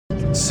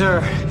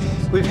Sir,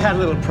 we've had a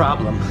little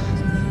problem.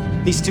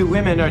 These two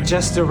women are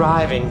just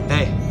arriving.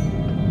 They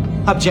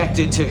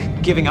objected to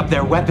giving up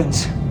their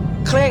weapons.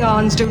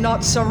 Klingons do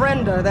not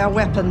surrender their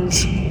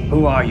weapons.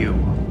 Who are you?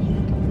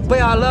 We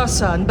are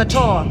Lursa and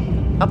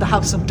Bator of the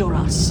House of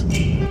Duras.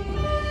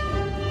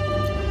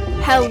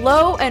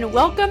 Hello and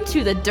welcome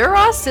to the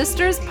Duras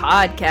Sisters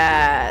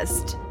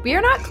podcast. We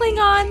are not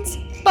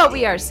Klingons, but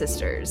we are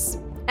sisters.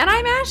 And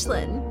I'm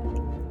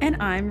Ashlyn.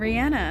 And I'm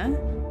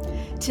Rihanna.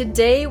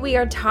 Today we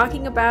are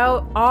talking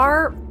about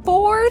our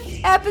 4th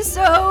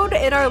episode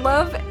in our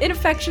Love and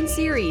Affection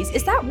series.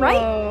 Is that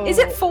right? Whoa. Is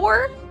it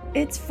 4?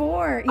 It's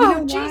 4.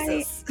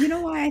 Jesus. You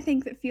know why I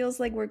think it feels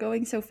like we're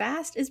going so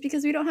fast is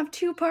because we don't have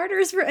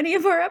 2-parters for any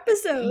of our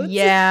episodes.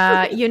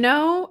 Yeah, you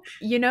know,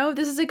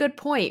 this is a good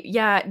point.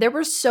 Yeah, there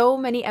were so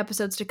many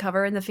episodes to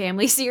cover in the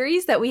family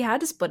series that we had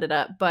to split it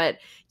up. But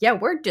yeah,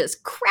 we're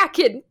just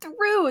cracking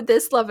through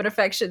this Love and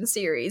Affection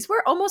series.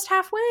 We're almost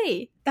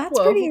halfway. That's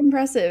pretty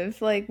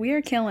impressive. Like, we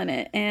are killing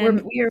it.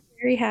 And we are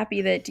very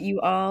happy that you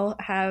all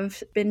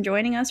have been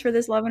joining us for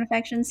this Love and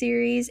Affection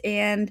series.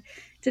 And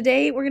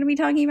today we're going to be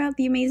talking about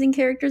the amazing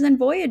characters in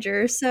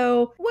Voyager.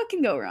 So what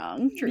can go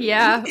wrong? Truly?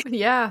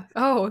 Yeah.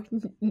 Oh,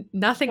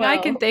 nothing I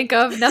can think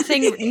of.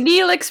 Nothing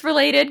Neelix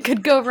related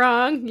could go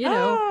wrong, you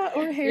know.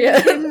 Or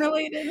Harrison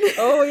related.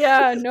 Oh,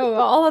 yeah. No,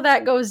 all of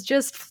that goes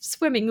just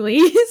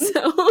swimmingly.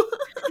 So.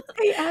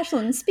 Hey,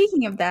 Ashlyn,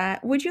 speaking of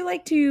that, would you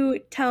like to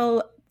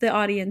tell the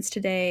audience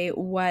today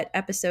what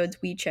episodes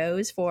we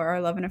chose for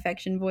our Love and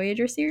Affection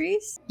Voyager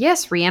series?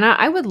 Yes, Rihanna,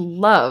 I would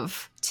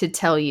love to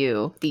tell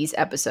you these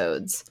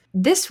episodes.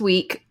 This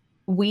week,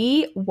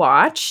 we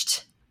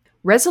watched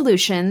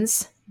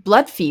Resolutions,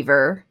 Blood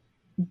Fever,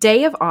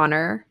 Day of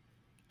Honor,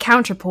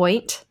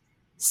 Counterpoint,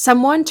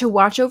 Someone to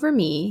Watch Over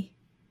Me,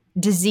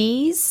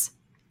 Disease,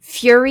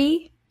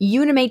 Fury,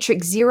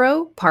 Unimatrix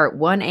Zero, Part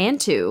 1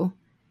 and 2,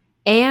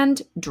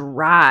 and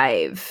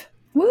Drive.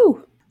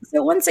 Woo!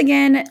 So once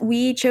again,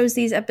 we chose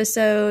these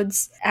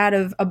episodes out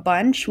of a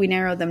bunch. We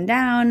narrowed them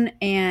down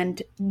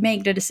and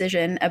made a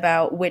decision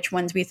about which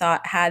ones we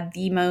thought had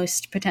the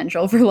most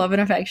potential for love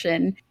and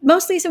affection.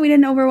 Mostly so we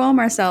didn't overwhelm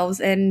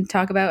ourselves and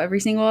talk about every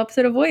single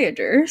episode of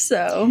Voyager.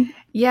 So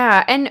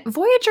yeah, and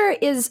Voyager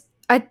is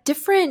a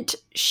different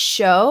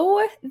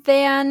show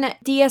than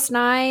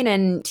DS9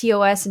 and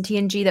TOS and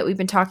TNG that we've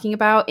been talking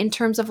about in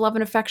terms of love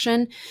and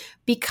affection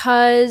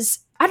because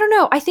I don't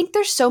know. I think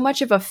there's so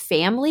much of a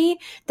family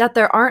that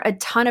there aren't a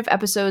ton of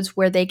episodes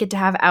where they get to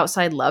have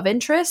outside love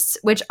interests,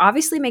 which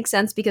obviously makes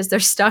sense because they're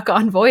stuck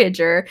on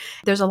Voyager.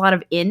 There's a lot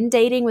of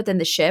in-dating within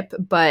the ship,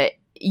 but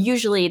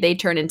usually they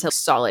turn into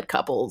solid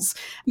couples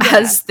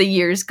as the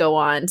years go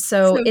on.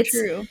 So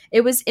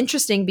it was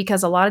interesting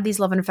because a lot of these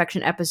love and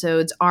affection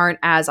episodes aren't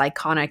as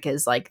iconic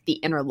as like the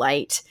Inner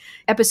Light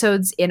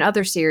episodes in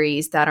other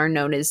series that are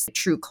known as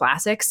true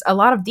classics. A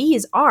lot of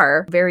these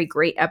are very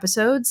great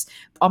episodes.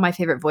 All my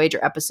favorite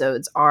Voyager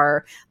episodes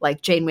are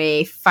like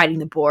Janeway fighting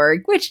the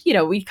Borg, which, you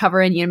know, we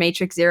cover in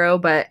Unimatrix Zero,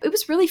 but it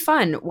was really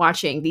fun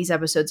watching these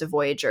episodes of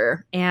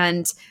Voyager.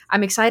 And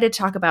I'm excited to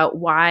talk about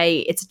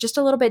why it's just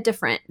a little bit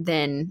different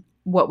than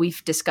what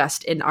we've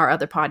discussed in our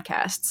other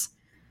podcasts.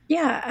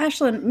 Yeah,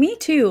 Ashlyn, me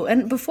too.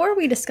 And before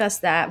we discuss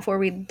that, before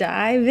we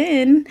dive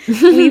in,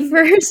 we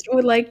first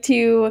would like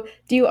to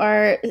do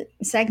our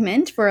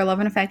segment for our Love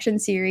and Affection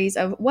series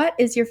of what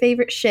is your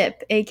favorite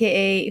ship,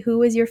 aka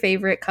who is your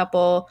favorite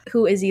couple,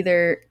 who is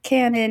either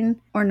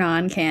canon or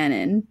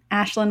non-canon.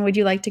 Ashlyn, would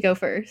you like to go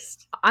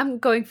first? I'm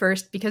going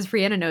first because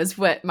Brianna knows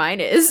what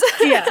mine is.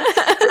 Yeah.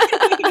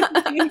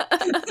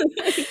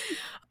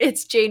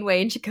 It's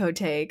Janeway and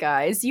Chakotay,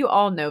 guys. You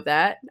all know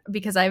that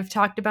because I've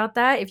talked about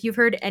that. If you've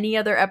heard any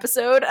other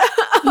episode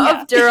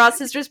of Duras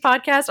Sisters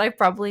podcast, I've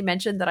probably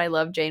mentioned that I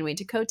love Janeway and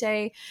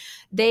Chakotay.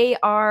 They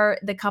are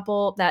the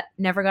couple that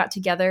never got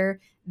together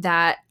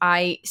that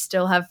I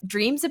still have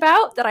dreams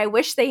about that I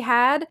wish they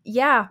had.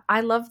 Yeah,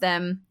 I love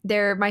them.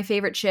 They're my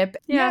favorite ship.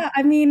 Yeah,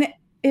 I mean,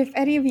 if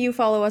any of you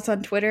follow us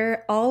on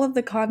Twitter, all of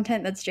the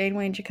content that's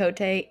Janeway and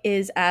Chakotay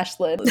is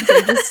Ashlyn.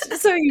 So just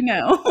so you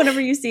know,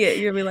 whenever you see it,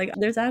 you'll be like,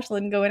 there's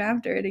Ashlyn going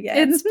after it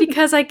again. It's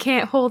because I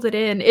can't hold it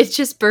in. It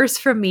just bursts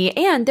from me.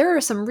 And there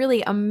are some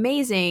really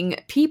amazing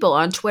people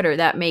on Twitter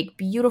that make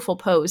beautiful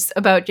posts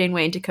about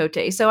Janeway and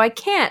Chakotay. So I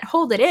can't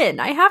hold it in.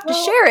 I have to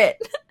share it.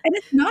 And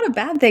it's not a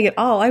bad thing at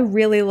all. I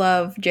really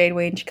love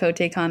Janeway and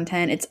Chakotay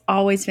content. It's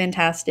always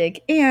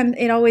fantastic. And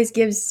it always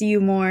gives you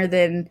more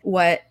than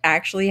what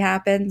actually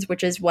happens,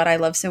 which is what I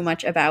love so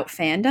much about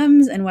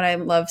fandoms and what I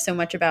love so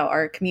much about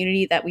our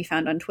community that we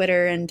found on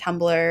Twitter and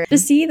Tumblr to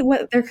see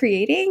what they're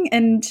creating.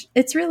 And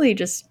it's really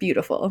just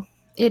beautiful.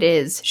 It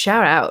is.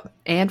 Shout out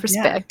and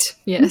respect.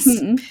 Yeah. Yes.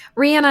 Mm-hmm.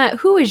 Rihanna,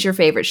 who is your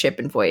favorite ship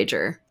in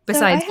Voyager?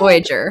 Besides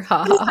Voyager.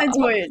 Besides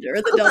Voyager,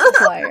 the Delta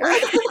Flyer.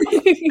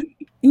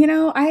 You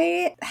know,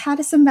 I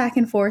had some back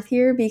and forth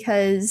here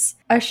because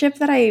a ship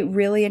that I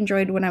really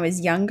enjoyed when I was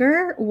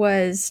younger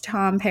was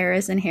Tom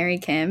Paris and Harry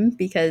Kim,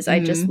 because I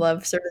just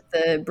love sort of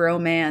the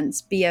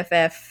bromance,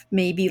 BFF,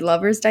 maybe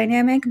lovers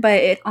dynamic. But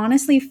it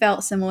honestly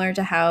felt similar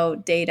to how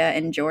Data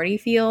and Geordi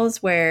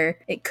feels, where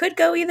it could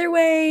go either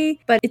way,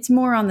 but it's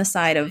more on the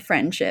side of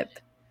friendship.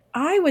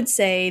 I would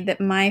say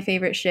that my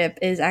favorite ship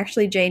is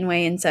actually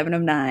Janeway in Seven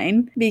of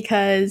Nine,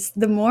 because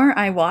the more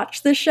I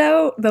watch the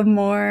show, the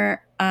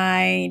more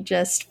I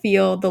just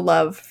feel the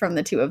love from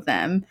the two of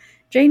them.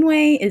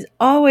 Janeway is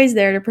always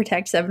there to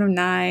protect Seven of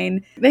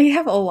Nine. They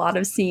have a lot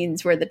of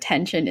scenes where the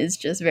tension is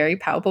just very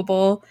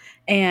palpable,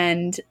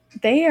 and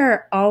they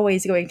are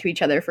always going to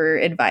each other for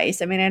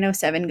advice. I mean, I know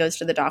Seven goes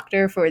to the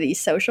doctor for these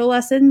social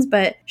lessons,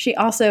 but she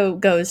also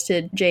goes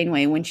to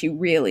Janeway when she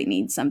really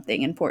needs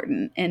something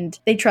important, and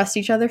they trust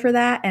each other for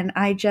that, and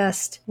I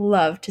just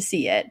love to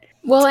see it.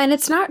 Well, and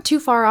it's not too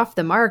far off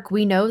the mark.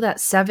 We know that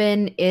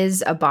Seven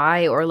is a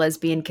bi or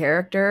lesbian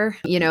character,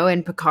 you know,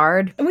 in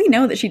Picard. We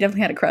know that she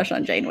definitely had a crush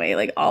on Janeway,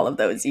 like all of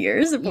those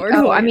years.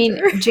 I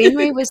mean,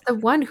 Janeway was the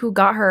one who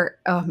got her.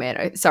 Oh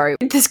man, sorry,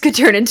 this could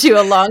turn into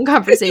a long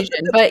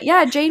conversation. But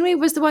yeah, Janeway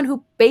was the one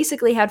who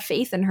basically had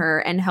faith in her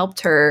and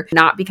helped her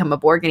not become a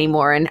Borg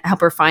anymore and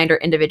help her find her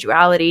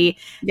individuality.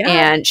 Yeah.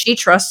 And she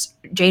trusts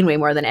Janeway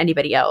more than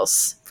anybody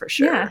else, for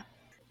sure. Yeah.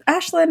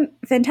 Ashlyn,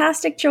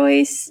 fantastic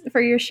choice for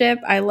your ship.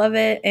 I love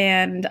it.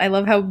 And I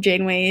love how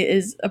Janeway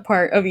is a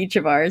part of each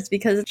of ours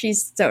because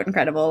she's so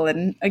incredible.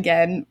 And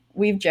again,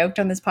 we've joked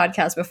on this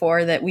podcast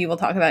before that we will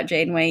talk about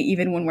Janeway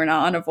even when we're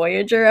not on a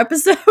Voyager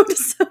episode.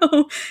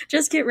 So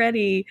just get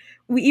ready.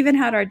 We even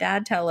had our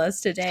dad tell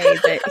us today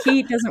that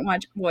he doesn't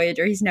watch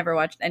Voyager. He's never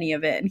watched any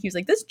of it. And he was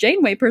like, this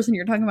Janeway person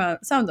you're talking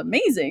about sounds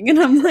amazing. And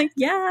I'm like,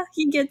 yeah,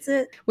 he gets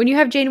it. When you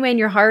have Janeway in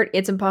your heart,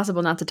 it's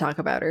impossible not to talk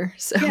about her.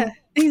 So yeah,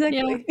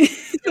 exactly.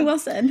 Yeah. Well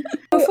said.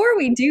 Before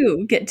we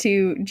do get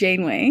to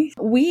Janeway,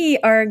 we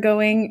are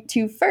going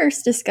to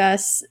first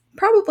discuss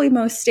probably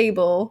most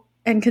stable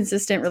and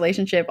consistent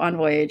relationship on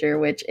Voyager,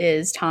 which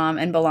is Tom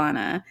and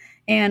B'Elanna.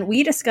 And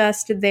we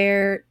discussed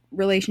their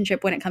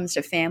relationship when it comes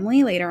to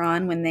family later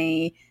on when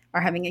they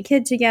are having a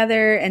kid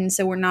together. And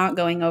so we're not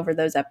going over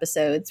those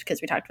episodes because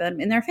we talked about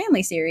them in their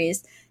family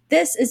series.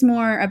 This is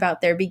more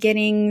about their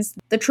beginnings,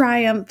 the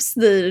triumphs,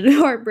 the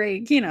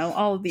heartbreak, you know,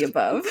 all of the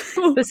above.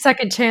 The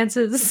second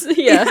chances.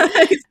 Yeah.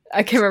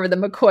 I can't remember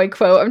the McCoy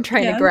quote. I'm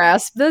trying to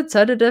grasp the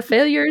ta-da-da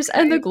failures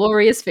and the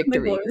glorious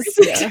victories.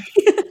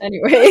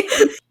 Anyway.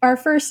 Our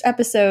first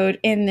episode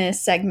in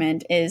this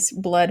segment is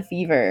Blood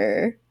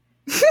Fever.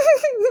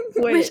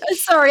 Which,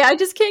 sorry, I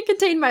just can't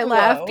contain my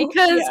laugh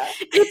because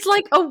it's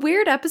like a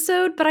weird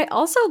episode, but I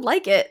also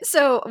like it.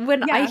 So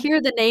when I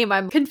hear the name,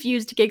 I'm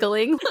confused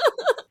giggling.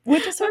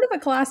 Which is sort of a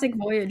classic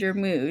Voyager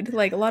mood.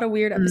 Like a lot of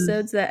weird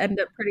episodes that end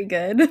up pretty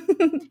good.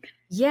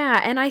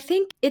 Yeah, and I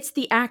think it's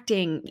the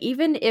acting.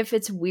 Even if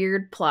it's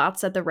weird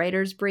plots that the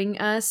writers bring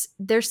us,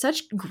 there's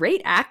such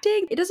great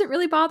acting. It doesn't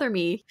really bother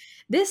me.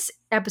 This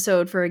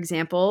episode, for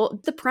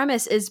example, the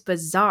premise is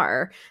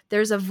bizarre.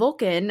 There's a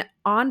Vulcan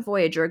on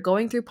Voyager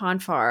going through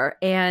Ponfar,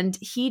 and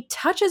he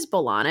touches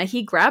B'Elanna.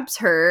 He grabs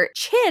her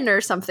chin or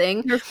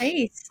something. Her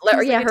face.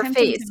 Her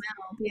face.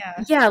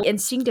 Yeah,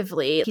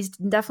 instinctively. He's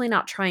definitely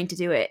not trying to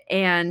do it.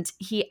 And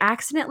he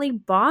accidentally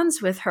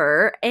bonds with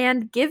her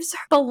and gives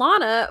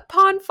B'Elanna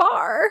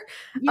Ponfar.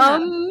 Yeah.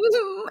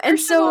 And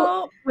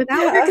so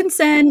without her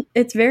consent,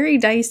 it's very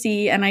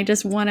dicey, and I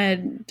just want to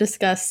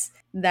discuss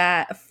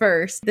that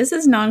first. This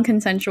is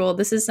non-consensual.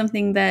 This is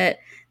something that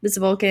this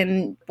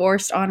Vulcan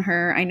forced on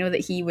her. I know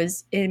that he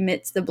was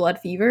amidst the blood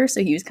fever,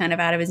 so he was kind of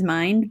out of his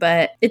mind,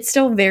 but it's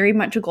still very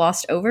much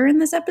glossed over in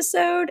this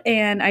episode.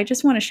 And I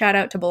just want to shout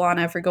out to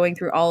B'Elanna for going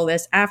through all of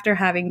this after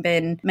having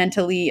been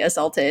mentally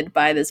assaulted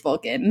by this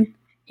Vulcan.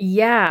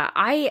 Yeah,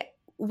 I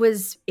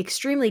was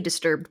extremely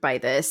disturbed by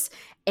this,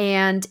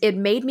 and it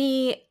made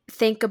me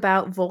think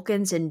about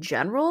Vulcans in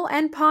general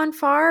and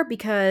Ponfar,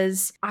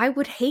 because I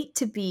would hate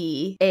to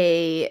be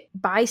a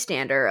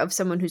bystander of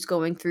someone who's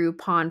going through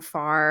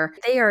Ponfar.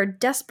 They are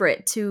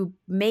desperate to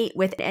mate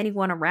with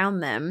anyone around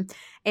them,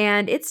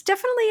 and it's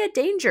definitely a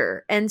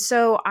danger. And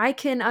so I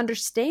can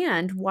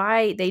understand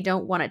why they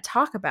don't want to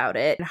talk about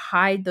it and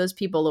hide those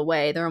people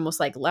away. They're almost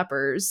like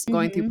lepers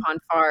going through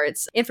Ponfar.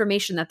 It's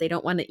information that they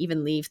don't want to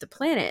even leave the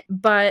planet.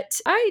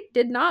 But I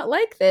did not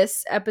like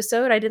this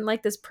episode. I didn't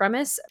like this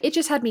premise. It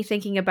just had me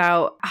thinking about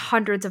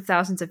hundreds of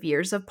thousands of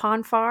years of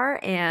Ponfar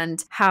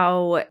and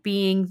how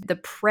being the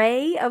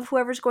prey of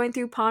whoever's going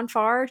through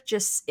Ponfar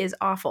just is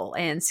awful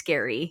and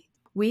scary.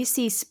 We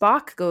see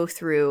Spock go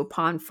through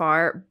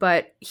Ponfar,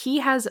 but he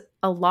has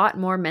a lot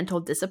more mental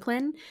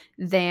discipline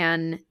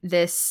than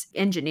this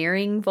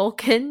engineering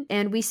Vulcan.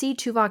 And we see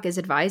Tuvok is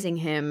advising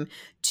him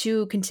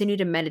to continue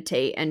to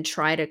meditate and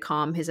try to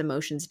calm his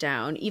emotions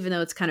down, even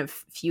though it's kind of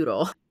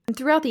futile. And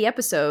throughout the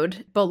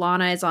episode,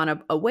 B'Elanna is on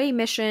a away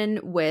mission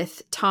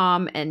with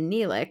Tom and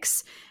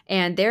Neelix,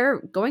 and they're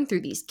going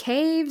through these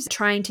caves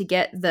trying to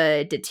get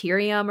the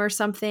deuterium or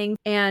something.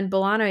 And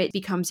B'Elanna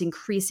becomes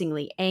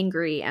increasingly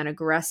angry and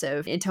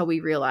aggressive until we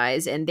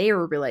realize, and they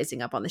were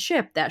realizing up on the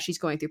ship, that she's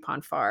going through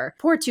Ponfar.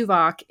 Poor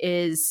Tuvok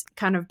is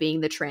kind of being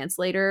the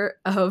translator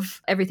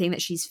of everything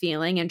that she's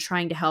feeling and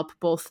trying to help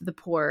both the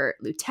poor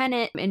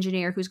lieutenant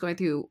engineer who's going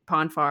through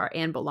Ponfar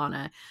and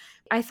B'Elanna.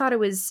 I thought it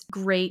was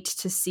great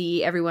to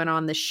see everyone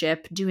on the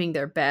ship doing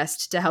their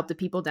best to help the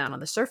people down on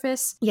the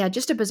surface. Yeah,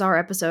 just a bizarre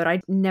episode. I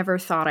never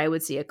thought I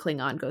would see a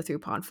Klingon go through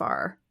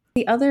Ponfar.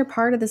 The other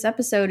part of this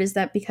episode is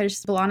that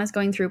because B'Elanna's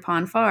going through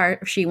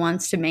Ponfar, she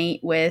wants to mate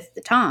with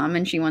Tom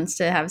and she wants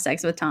to have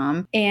sex with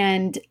Tom.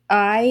 And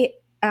I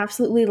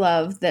absolutely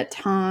love that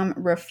Tom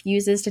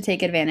refuses to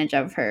take advantage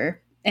of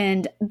her.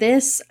 And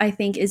this, I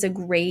think, is a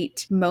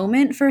great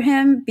moment for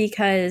him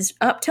because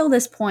up till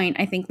this point,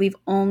 I think we've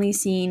only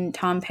seen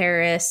Tom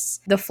Paris,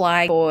 the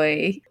fly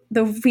boy.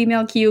 The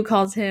female Q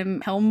calls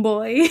him Helm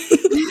Boy.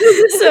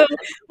 So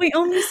we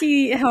only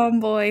see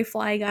Helm Boy,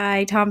 fly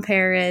guy, Tom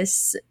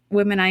Paris,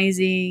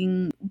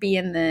 womanizing,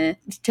 being the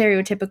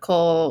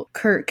stereotypical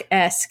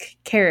Kirk-esque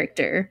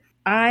character.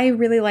 I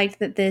really liked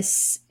that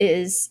this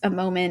is a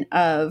moment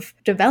of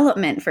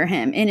development for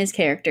him in his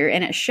character,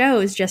 and it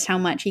shows just how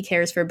much he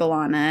cares for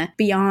B'Elanna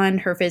beyond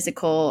her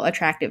physical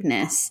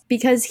attractiveness,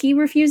 because he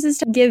refuses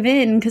to give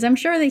in, because I'm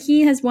sure that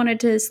he has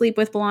wanted to sleep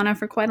with B'Elanna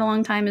for quite a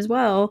long time as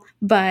well,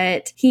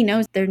 but he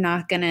knows they're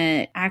not going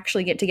to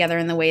actually get together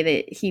in the way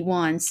that he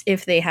wants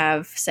if they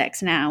have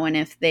sex now and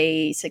if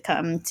they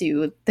succumb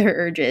to their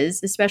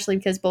urges, especially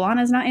because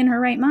B'Elanna's not in her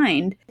right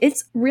mind.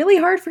 It's really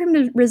hard for him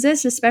to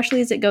resist,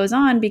 especially as it goes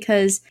on, because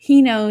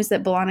he knows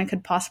that B'Elanna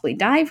could possibly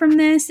die from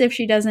this if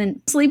she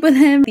doesn't sleep with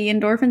him. The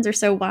endorphins are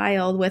so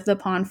wild with the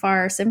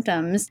Ponfar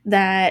symptoms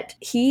that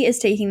he is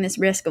taking this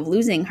risk of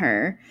losing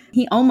her.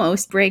 He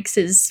almost breaks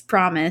his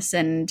promise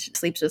and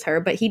sleeps with her,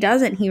 but he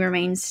doesn't. He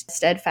remains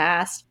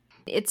steadfast.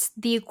 It's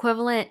the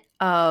equivalent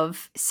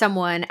of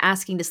someone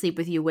asking to sleep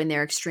with you when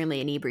they're extremely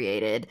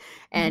inebriated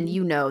and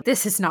you know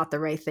this is not the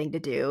right thing to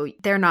do.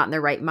 They're not in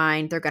their right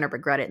mind. They're going to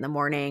regret it in the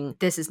morning.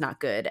 This is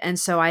not good. And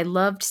so I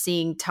loved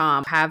seeing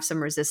Tom have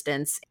some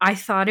resistance. I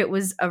thought it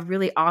was a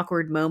really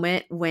awkward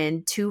moment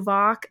when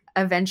Tuvok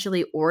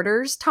eventually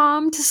orders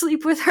Tom to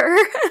sleep with her.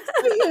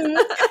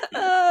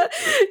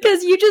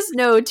 Because you just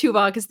know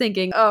Tuvok is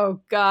thinking,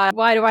 oh God,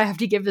 why do I have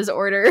to give this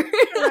order?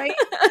 Right.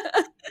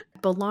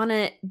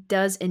 B'Elanna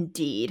does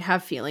indeed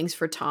have feelings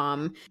for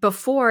Tom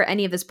before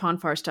any of this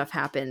Ponfar stuff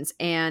happens,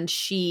 and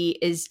she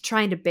is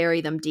trying to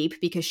bury them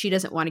deep because she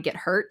doesn't want to get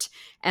hurt.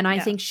 And I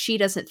think she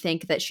doesn't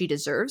think that she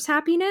deserves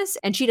happiness,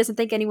 and she doesn't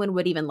think anyone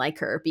would even like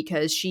her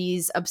because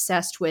she's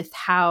obsessed with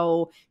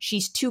how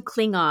she's too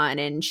Klingon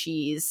and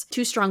she's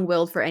too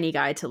strong-willed for any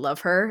guy to love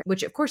her,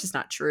 which of course is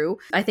not true.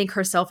 I think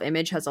her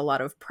self-image has a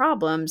lot of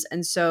problems,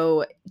 and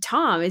so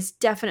Tom is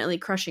definitely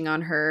crushing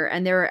on her,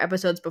 and there are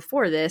episodes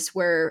before this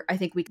where I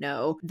think we know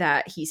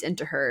that he's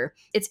into her.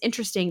 It's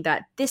interesting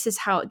that this is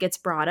how it gets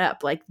brought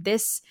up. Like,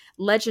 this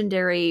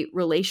legendary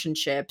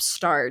relationship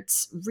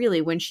starts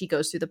really when she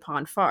goes through the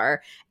Ponfar.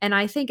 And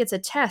I think it's a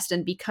test.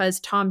 And because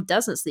Tom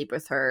doesn't sleep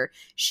with her,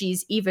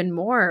 she's even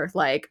more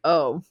like,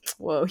 oh,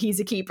 whoa, he's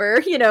a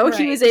keeper. You know,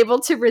 He was able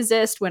to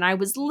resist when I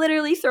was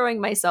literally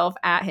throwing myself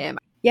at him.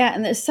 Yeah,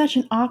 and there's such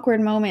an awkward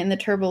moment in the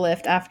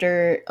turbolift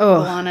after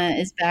B'Elanna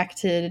is back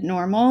to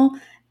normal.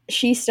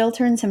 She still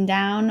turns him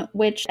down,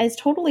 which is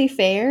totally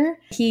fair.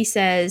 He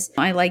says,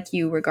 I like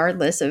you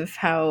regardless of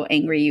how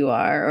angry you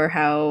are or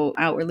how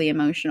outwardly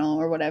emotional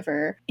or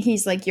whatever.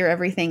 He's like, you're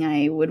everything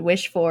I would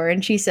wish for.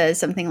 And she says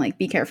something like,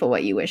 be careful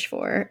what you wish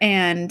for.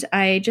 And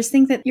I just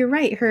think that you're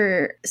right.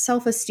 Her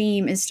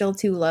self-esteem is still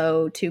too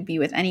low to be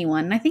with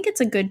anyone. And I think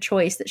it's a good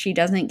choice that she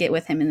doesn't get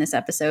with him in this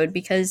episode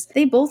because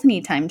they both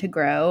need time to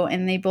grow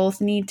and they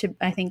both need to,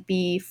 I think,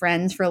 be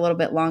friends for a little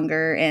bit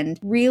longer and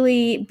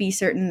really be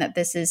certain that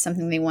this is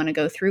something they want to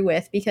go through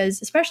with,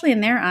 because especially in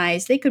their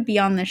eyes, they could be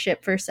on the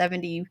ship for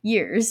 70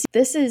 years.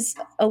 This is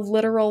a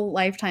literal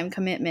lifetime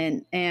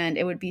commitment, and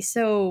it would be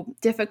so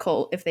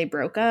difficult if they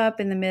broke up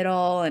in the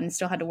middle and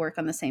still had to work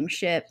on the same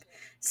ship.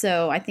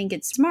 So I think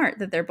it's smart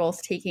that they're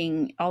both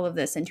taking all of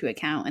this into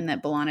account and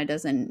that B'Elanna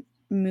doesn't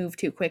move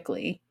too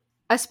quickly.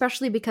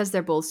 Especially because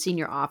they're both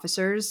senior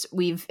officers.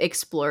 We've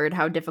explored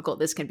how difficult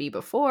this can be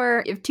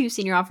before. If two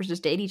senior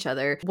officers date each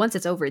other, once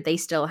it's over, they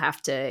still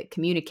have to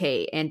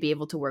communicate and be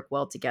able to work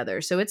well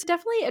together. So it's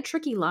definitely a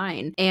tricky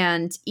line.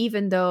 And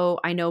even though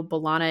I know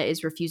B'Elanna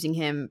is refusing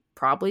him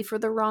probably for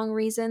the wrong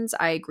reasons,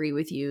 I agree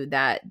with you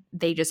that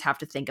they just have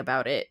to think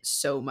about it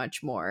so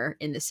much more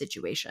in this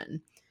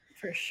situation.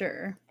 For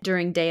sure.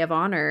 During Day of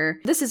Honor,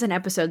 this is an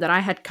episode that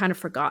I had kind of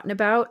forgotten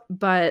about,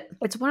 but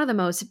it's one of the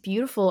most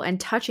beautiful and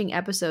touching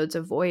episodes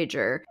of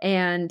Voyager,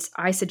 and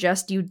I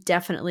suggest you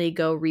definitely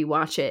go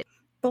rewatch it.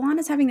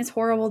 B'Elanna's having this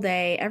horrible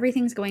day.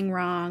 Everything's going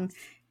wrong.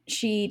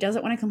 she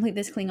doesn't want to complete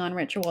this Klingon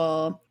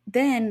ritual.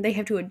 Then they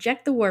have to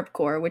eject the warp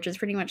core, which is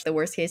pretty much the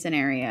worst case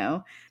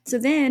scenario. So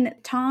then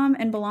Tom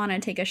and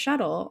B'Elanna take a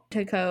shuttle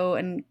to go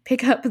and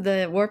pick up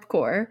the warp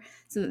core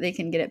so that they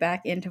can get it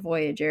back into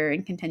Voyager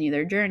and continue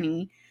their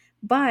journey.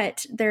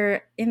 But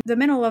they're in the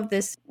middle of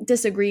this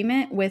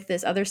disagreement with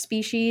this other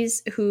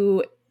species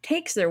who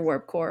takes their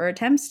warp core or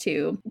attempts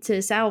to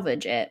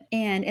salvage it.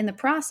 And in the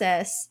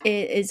process,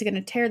 it is going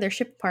to tear their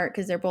ship apart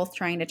because they're both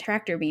trying to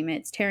tractor beam it.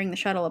 It's tearing the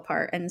shuttle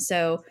apart. And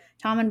so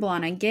Tom and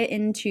B'Elanna get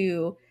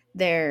into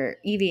their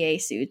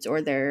EVA suits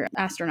or their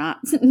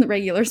astronauts,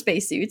 regular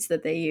space suits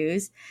that they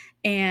use,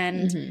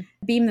 and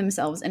beam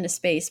themselves into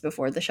space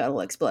before the shuttle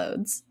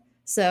explodes.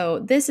 So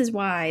this is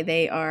why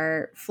they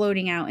are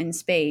floating out in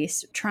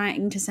space,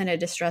 trying to send a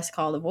distress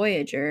call to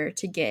Voyager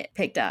to get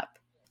picked up.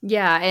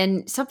 Yeah,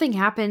 and something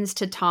happens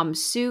to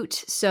Tom's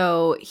suit,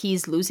 so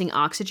he's losing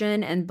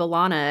oxygen, and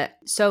B'Elanna,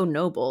 so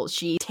noble,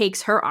 she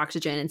takes her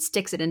oxygen and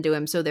sticks it into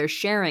him, so they're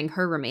sharing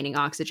her remaining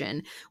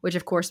oxygen, which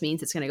of course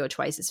means it's going to go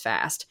twice as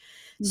fast.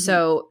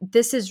 So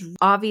this is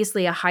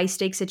obviously a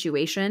high-stakes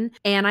situation,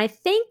 and I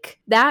think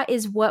that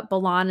is what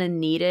B'Elanna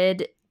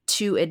needed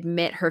to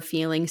admit her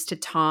feelings to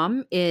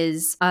Tom,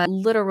 is a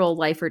literal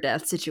life or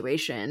death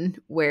situation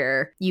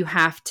where you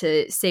have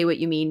to say what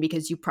you mean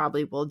because you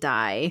probably will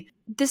die.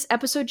 This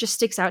episode just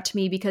sticks out to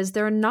me because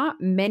there are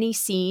not many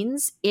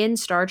scenes in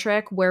Star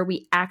Trek where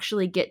we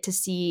actually get to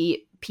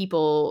see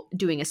people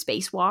doing a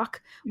spacewalk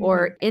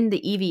or in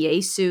the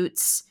EVA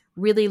suits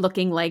really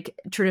looking like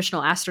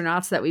traditional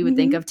astronauts that we would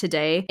think of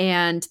today.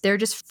 And they're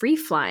just free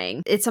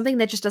flying. It's something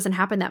that just doesn't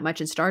happen that much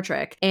in Star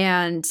Trek.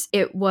 And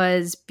it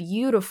was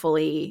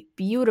beautifully,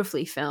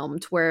 beautifully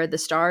filmed where the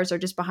stars are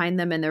just behind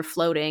them and they're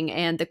floating.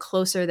 And the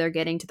closer they're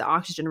getting to the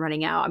oxygen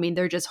running out, I mean,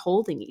 they're just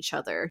holding each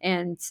other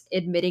and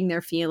admitting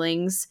their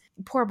feelings.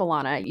 Poor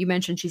B'Elanna, you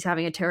mentioned she's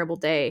having a terrible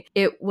day.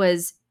 It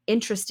was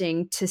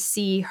interesting to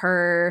see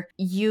her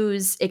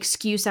use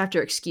excuse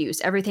after excuse.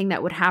 Everything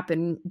that would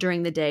happen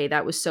during the day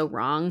that was so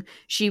wrong,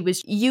 she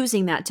was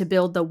using that to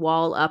build the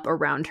wall up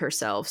around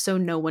herself so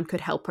no one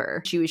could help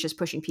her. She was just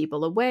pushing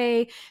people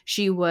away.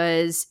 She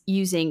was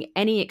using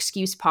any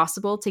excuse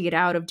possible to get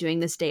out of doing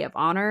this Day of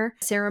Honor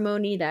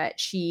ceremony that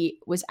she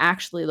was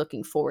actually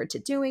looking forward to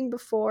doing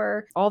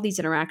before. All these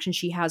interactions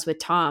she has with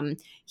Tom,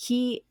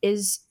 he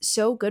is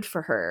so good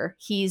for her.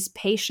 He's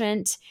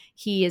patient.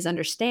 He is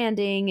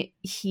understanding.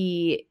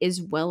 He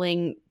is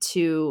willing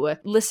to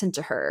listen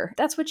to her.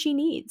 That's what she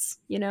needs,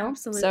 you know?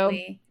 Absolutely. So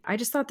I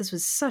just thought this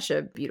was such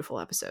a beautiful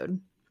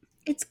episode.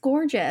 It's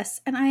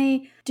gorgeous. And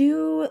I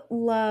do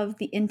love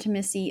the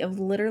intimacy of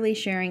literally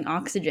sharing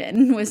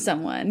oxygen with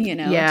someone, you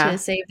know, to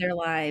save their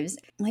lives.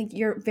 Like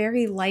your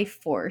very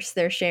life force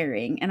they're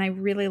sharing. And I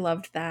really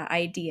loved that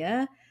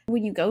idea.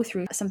 When you go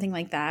through something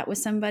like that with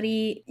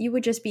somebody, you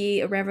would just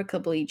be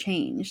irrevocably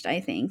changed, I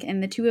think.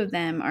 And the two of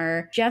them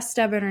are just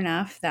stubborn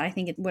enough that I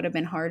think it would have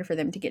been hard for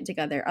them to get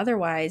together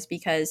otherwise,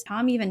 because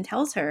Tom even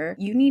tells her,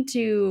 you need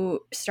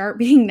to start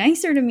being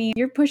nicer to me.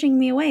 You're pushing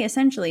me away,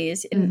 essentially.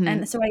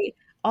 And so I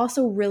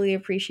also really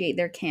appreciate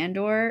their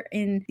candor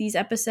in these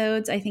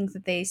episodes. I think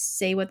that they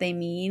say what they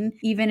mean,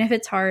 even if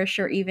it's harsh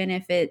or even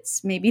if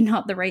it's maybe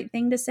not the right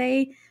thing to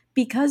say,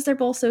 because they're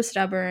both so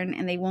stubborn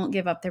and they won't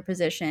give up their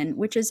position,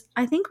 which is,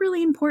 I think,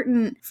 really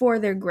important for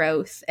their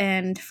growth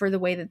and for the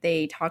way that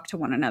they talk to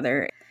one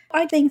another.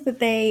 I think that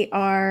they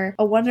are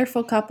a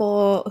wonderful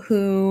couple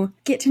who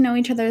get to know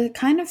each other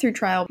kind of through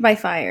trial by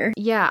fire.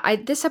 Yeah,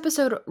 this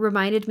episode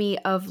reminded me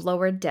of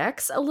Lower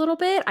Decks a little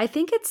bit. I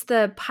think it's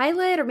the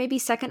pilot or maybe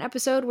second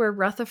episode where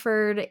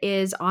Rutherford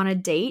is on a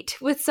date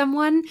with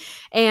someone,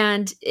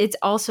 and it's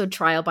also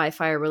trial by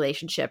fire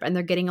relationship, and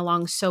they're getting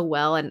along so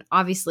well. And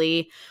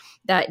obviously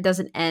that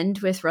doesn't end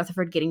with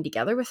Rutherford getting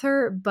together with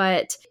her,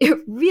 but it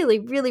really,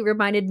 really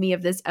reminded me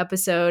of this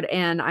episode,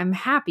 and I'm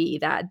happy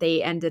that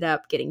they ended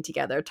up getting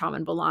together, Tom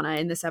and B'Elanna,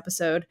 in this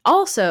episode.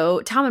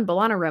 Also, Tom and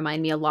B'Elanna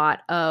remind me a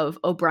lot of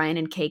O'Brien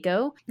and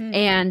Keiko,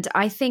 and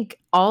I think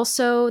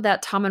also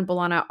that Tom and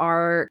B'Elanna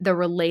are the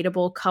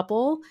relatable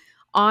couple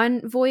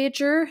on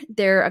Voyager.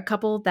 They're a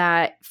couple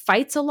that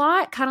fights a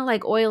lot, kind of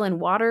like oil and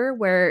water,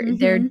 where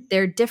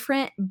they're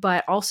different,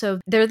 but also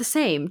they're the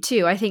same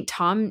too. I think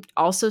Tom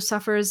also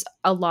suffers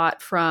a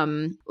lot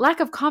from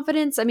lack of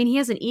confidence. I mean, he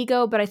has an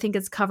ego, but I think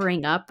it's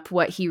covering up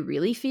what he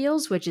really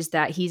feels, which is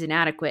that he's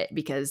inadequate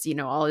because, you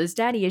know, all his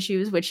daddy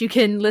issues, which you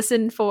can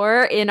listen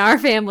for in our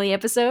family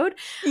episode.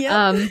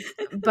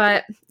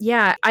 But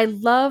yeah, I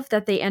love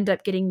that they end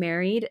up getting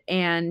married.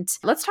 And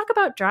let's talk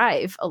about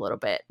Drive a little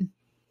bit.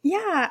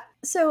 Yeah.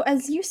 So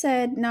as you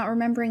said, not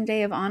remembering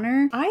Day of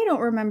Honor, I don't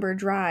remember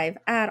Drive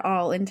at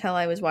all until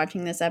I was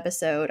watching this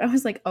episode. I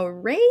was like, a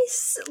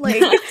race?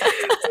 Like,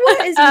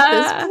 what is with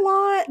this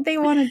plot? They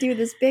want to do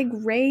this big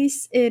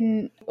race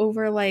in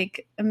over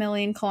like 1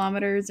 million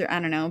kilometers, or I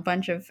don't know, a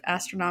bunch of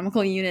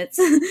astronomical units.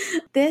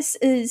 This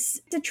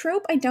is the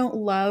trope I don't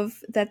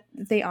love that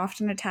they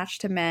often attach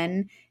to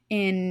men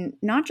in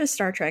not just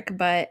Star Trek,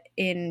 but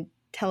in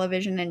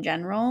television in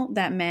general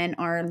that men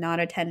are not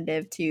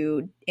attentive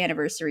to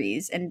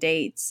anniversaries and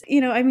dates.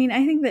 You know, I mean,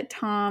 I think that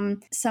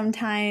Tom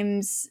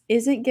sometimes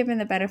isn't given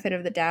the benefit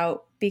of the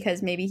doubt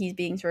because maybe he's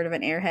being sort of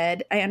an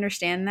airhead. I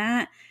understand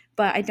that.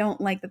 But I don't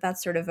like that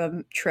that's sort of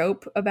a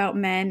trope about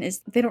men,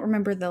 is they don't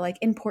remember the like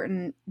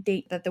important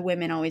date that the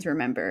women always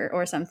remember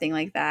or something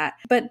like that.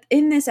 But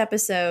in this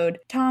episode,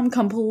 Tom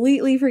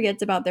completely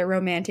forgets about their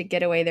romantic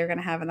getaway they're going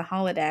to have in the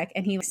holodeck,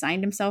 and he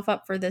signed himself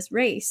up for this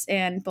race.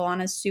 And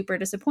B'Elanna's super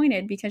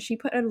disappointed because she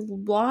put a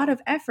lot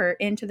of effort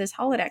into this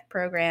holodeck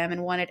program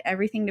and wanted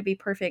everything to be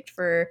perfect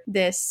for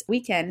this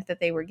weekend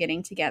that they were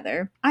getting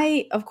together.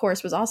 I, of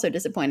course, was also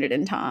disappointed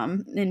in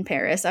Tom in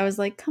Paris. I was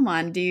like, come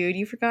on, dude,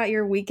 you forgot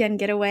your weekend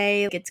getaway.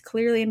 It's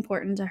clearly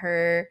important to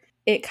her.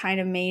 It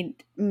kind of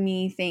made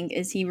me think,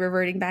 is he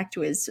reverting back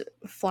to his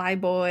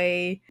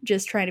flyboy,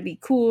 just trying to be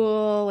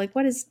cool? Like,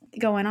 what is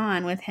going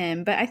on with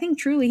him? But I think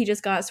truly he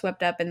just got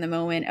swept up in the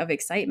moment of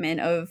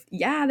excitement of,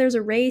 yeah, there's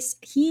a race.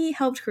 He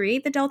helped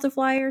create the Delta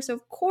Flyer, so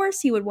of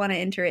course he would want to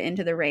enter it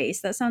into the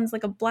race. That sounds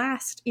like a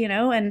blast, you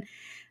know? And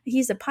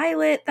he's a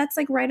pilot. That's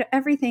like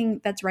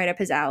everything that's right up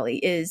his alley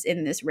is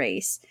in this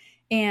race.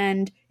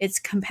 And it's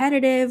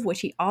competitive,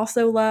 which he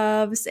also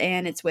loves,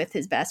 and it's with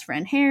his best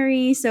friend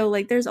Harry. So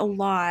like there's a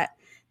lot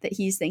that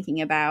he's thinking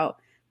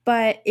about.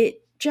 But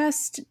it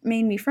just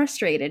made me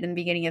frustrated in the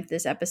beginning of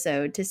this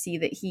episode to see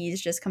that he's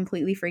just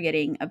completely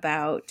forgetting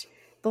about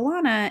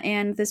B'Elanna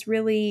and this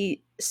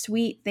really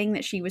sweet thing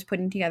that she was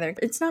putting together.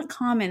 It's not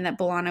common that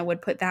B'Elanna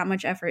would put that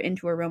much effort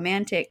into a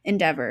romantic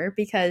endeavor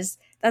because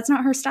that's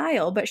not her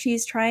style, but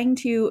she's trying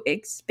to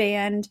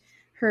expand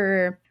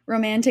her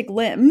romantic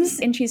limbs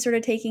and she's sort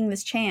of taking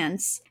this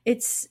chance.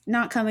 It's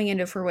not coming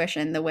into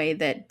fruition the way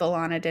that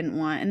B'Elanna didn't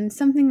want, and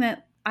something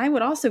that I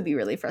would also be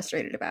really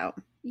frustrated about.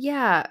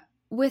 Yeah,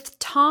 with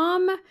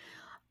Tom,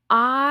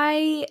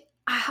 I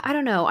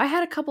don't know. I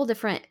had a couple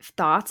different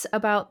thoughts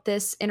about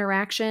this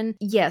interaction.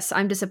 Yes,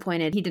 I'm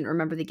disappointed he didn't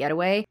remember the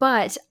getaway,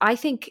 but I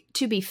think,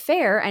 to be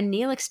fair, and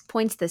Neelix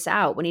points this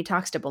out when he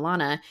talks to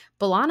B'Elanna,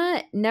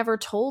 B'Elanna never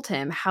told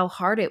him how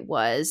hard it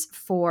was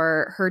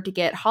for her to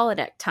get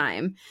holodeck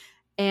time.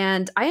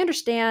 And I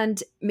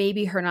understand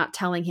maybe her not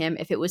telling him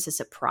if it was a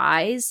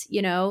surprise,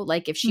 you know,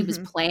 like if she was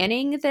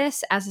planning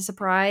this as a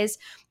surprise,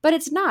 but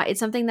it's not. It's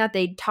something that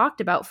they talked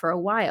about for a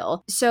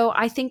while. So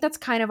I think that's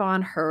kind of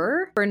on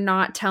her for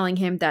not telling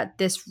him that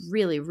this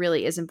really,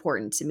 really is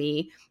important to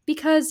me.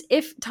 Because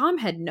if Tom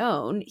had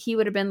known, he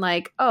would have been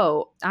like,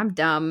 oh, I'm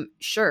dumb.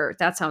 Sure,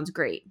 that sounds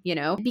great, you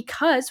know?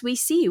 Because we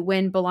see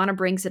when B'Elanna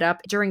brings it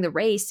up during the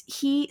race,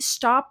 he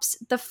stops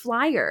the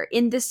flyer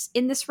in this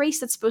race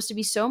that's supposed to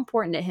be so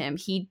important to him.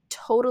 He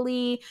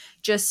totally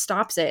just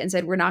stops it and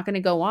said, we're not going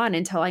to go on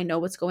until I know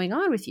what's going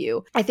on with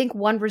you. I think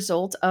one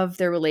result of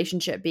their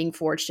relationship being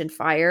forged in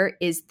fire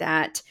is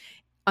that,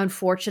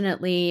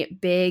 unfortunately,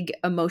 big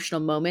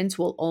emotional moments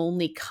will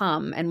only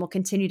come and will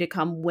continue to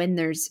come when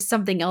there's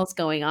something else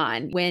going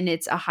on, when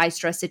it's a high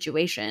stress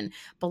situation.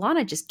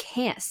 B'Elanna just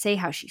can't say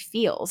how she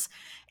feels.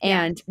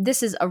 Yeah. And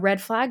this is a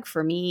red flag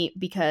for me,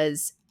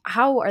 because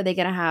how are they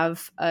going to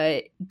have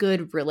a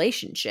good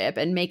relationship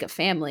and make a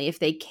family if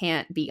they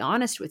can't be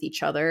honest with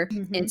each other?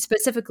 And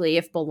specifically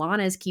if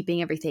B'Elanna is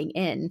keeping everything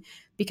in,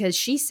 because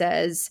she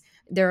says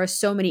there are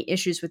so many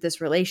issues with this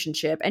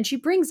relationship. And she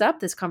brings up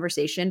this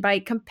conversation by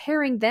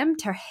comparing them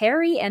to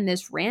Harry and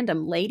this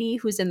random lady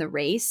who's in the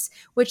race,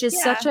 which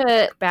is such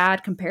a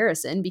bad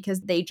comparison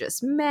because they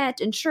just met.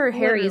 And sure,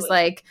 Harry's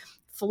like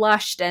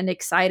flushed and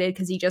excited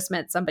because he just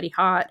met somebody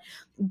hot,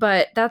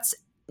 but that's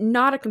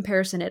not a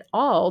comparison at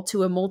all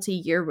to a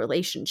multi-year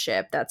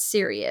relationship that's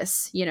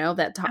serious, you know,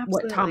 that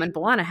what Tom and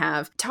B'Elanna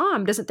have.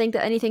 Tom doesn't think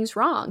that anything's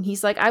wrong.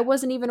 He's like, I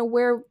wasn't even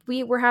aware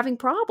we were having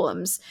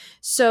problems.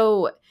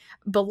 So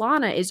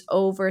B'Elanna is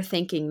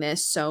overthinking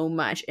this so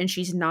much, and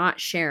she's not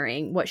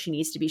sharing what she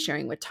needs to be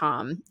sharing with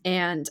Tom.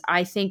 And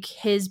I think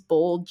his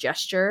bold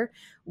gesture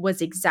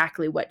was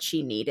exactly what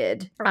she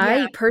needed.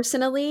 I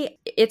personally,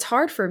 it's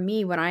hard for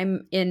me when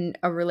I'm in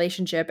a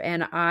relationship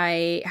and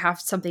I have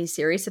something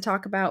serious to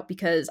talk about,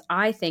 because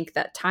I think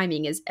that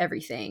timing is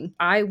everything.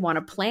 I want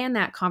to plan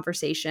that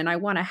conversation. I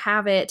want to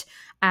have it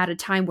at a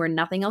time where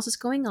nothing else is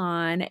going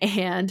on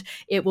and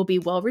it will be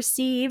well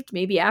received.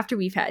 Maybe after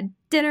we've had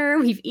dinner,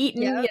 we've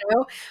eaten, you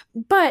know,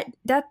 but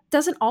that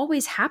doesn't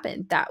always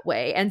happen that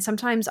way. And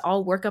sometimes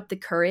I'll work up the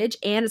courage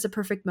and it's a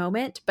perfect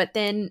moment, but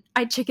then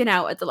I chicken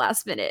out at the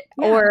last minute.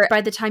 Or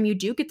by the time you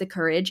do get the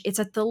courage, it's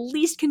at the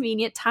least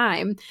convenient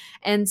time.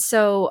 And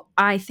so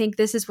I think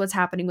this is what's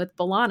happening with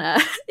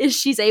B'Elanna, is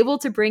she's able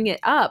to bring it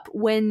up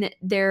when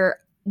they're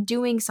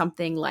doing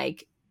something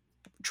like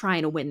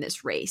trying to win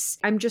this race.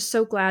 I'm just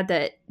so glad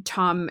that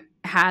Tom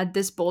had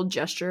this bold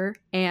gesture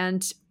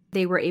and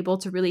they were able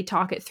to really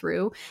talk it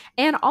through.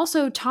 And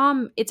also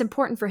Tom, it's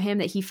important for him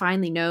that he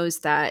finally knows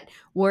that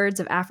words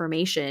of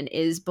affirmation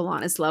is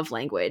B'Elanna's love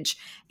language.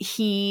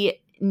 He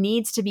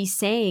needs to be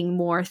saying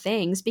more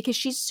things because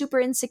she's super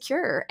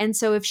insecure. And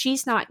so if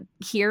she's not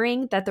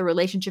hearing that the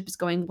relationship is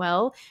going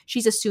well,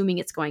 she's assuming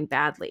it's going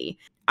badly.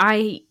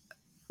 I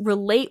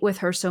relate with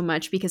her so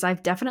much because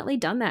I've definitely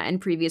done that in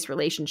previous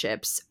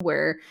relationships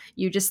where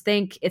you just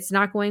think it's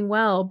not going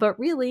well, but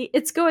really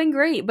it's going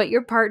great, but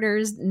your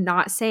partner's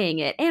not saying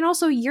it. And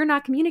also you're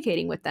not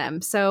communicating with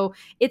them. So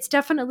it's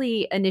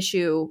definitely an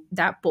issue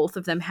that both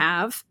of them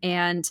have.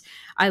 And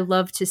I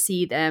love to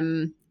see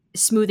them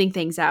smoothing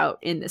things out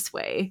in this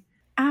way.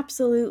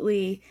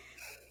 Absolutely.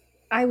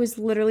 I was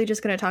literally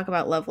just going to talk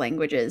about love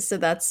languages. So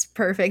that's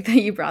perfect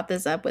that you brought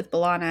this up with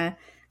Balana,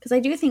 because I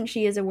do think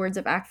she is a words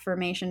of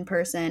affirmation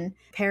person.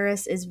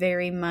 Paris is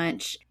very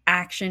much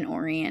action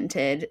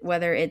oriented,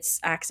 whether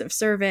it's acts of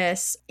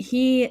service.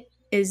 He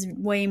is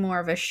way more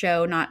of a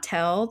show, not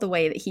tell, the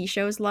way that he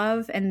shows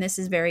love. And this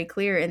is very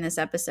clear in this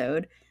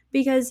episode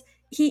because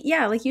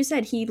like you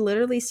said, he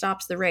literally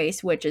stops the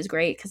race, which is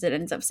great because it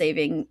ends up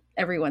saving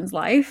everyone's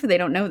life. They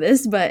don't know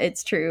this, but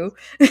it's true.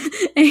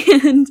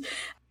 And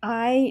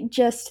I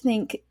just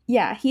think,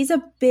 he's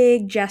a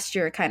big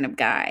gesture kind of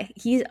guy.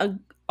 He's a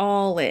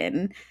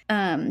all-in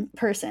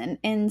person.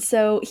 And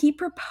so he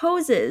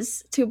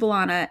proposes to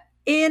Balana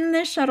in the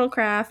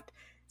shuttlecraft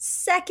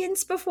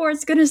seconds before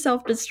it's going to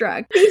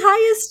self-destruct. The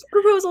highest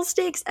proposal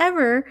stakes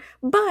ever.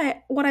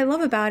 But what I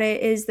love about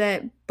it is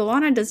that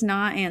Balana does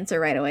not answer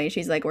right away.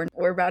 She's like,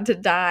 we're about to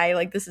die.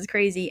 Like, this is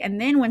crazy.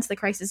 And then once the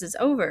crisis is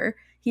over,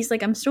 he's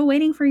like, I'm still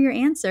waiting for your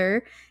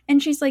answer.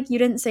 And she's like, you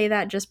didn't say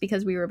that just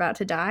because we were about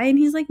to die? And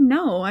he's like,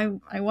 no,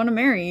 I want to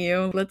marry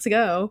you. Let's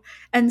go.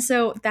 And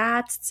so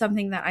that's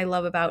something that I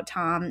love about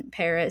Tom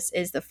Paris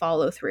is the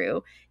follow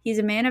through. He's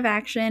a man of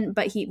action,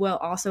 but he will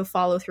also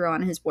follow through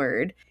on his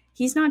word.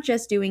 He's not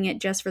just doing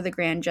it just for the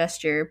grand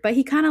gesture, but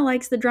he kind of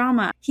likes the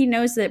drama. He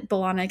knows that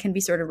Balana can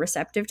be sort of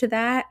receptive to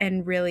that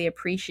and really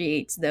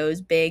appreciates those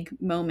big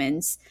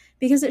moments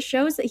because it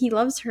shows that he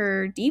loves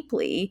her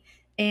deeply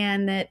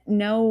and that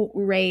no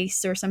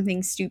race or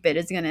something stupid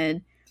is going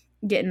to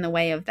get in the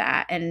way of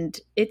that. And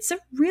it's a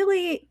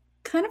really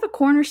kind of a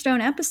cornerstone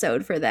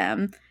episode for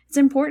them. It's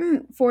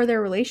important for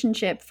their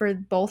relationship for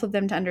both of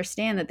them to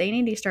understand that they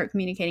need to start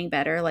communicating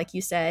better. Like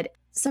you said,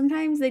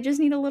 sometimes they just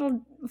need a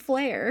little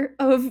flair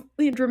of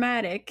the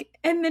dramatic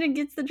and then it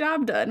gets the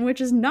job done, which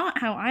is not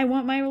how I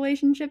want my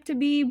relationship to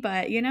be,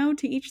 but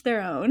to each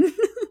their own.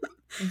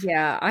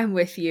 Yeah, I'm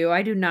with you.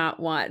 I do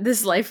not want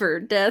this life or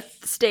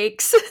death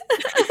stakes.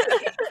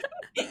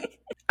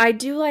 I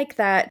do like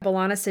that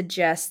Balana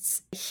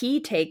suggests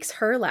he takes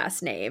her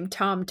last name,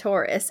 Tom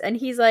Torres, and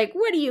he's like,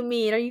 what do you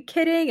mean? Are you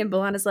kidding? And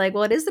Balana's like,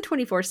 well, it is the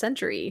 24th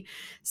century.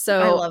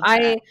 So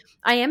I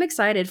am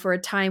excited for a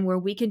time where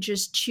we can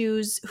just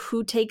choose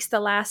who takes the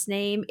last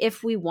name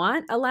if we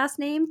want a last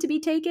name to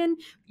be taken,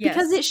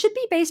 because it should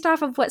be based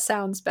off of what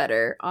sounds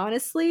better,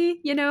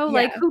 honestly.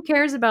 Like, who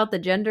cares about the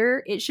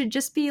gender? It should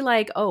just be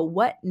like, oh,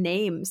 what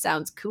name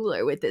sounds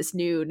cooler with this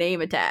new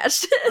name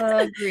attached?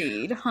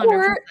 Agreed.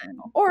 100%.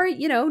 Or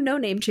no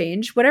name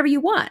change, whatever you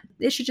want.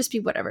 It should just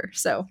be whatever.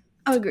 So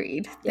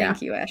agreed.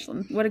 Thank you,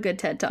 Ashlyn. What a good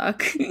TED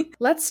Talk.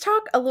 Let's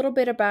talk a little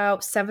bit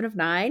about 7 of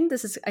 9.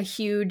 This is a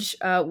huge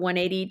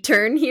 180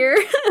 turn here.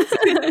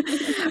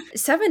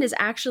 7 is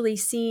actually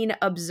seen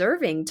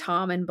observing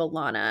Tom and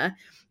Balana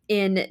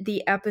in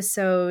the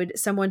episode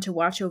Someone to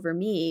Watch Over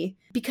Me,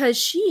 because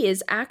she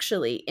is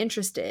actually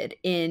interested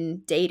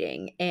in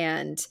dating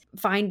and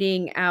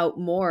finding out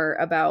more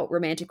about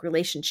romantic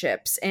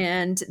relationships.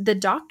 And the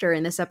doctor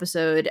in this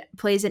episode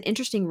plays an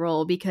interesting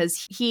role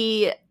because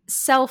he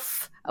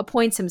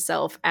self-appoints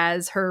himself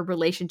as her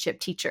relationship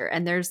teacher.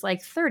 And there's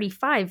like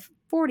 35,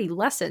 40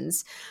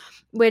 lessons,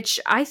 which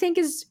I think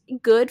is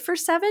good for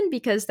 7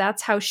 because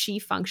that's how she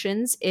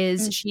functions,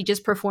 is she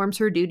just performs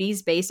her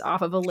duties based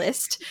off of a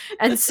list.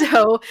 And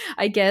so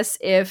I guess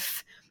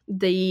if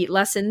the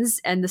lessons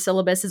and the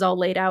syllabus is all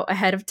laid out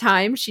ahead of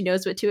time, she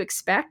knows what to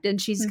expect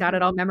and she's got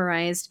it all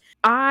memorized.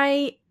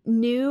 I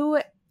knew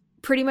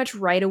pretty much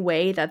right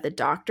away that the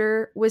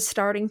doctor was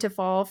starting to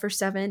fall for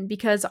 7,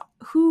 because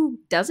who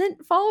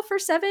doesn't fall for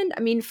 7? I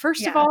mean,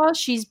 first of all,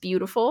 she's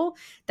beautiful.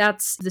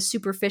 That's the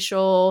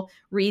superficial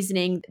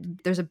reasoning.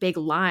 There's a big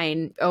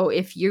line. Oh,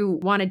 if you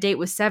want to date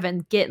with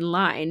 7, get in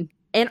line.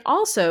 And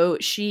also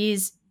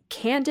she's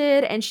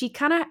candid and she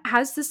kind of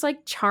has this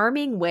like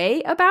charming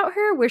way about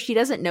her where she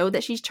doesn't know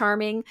that she's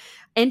charming,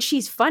 and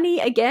she's funny.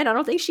 Again, I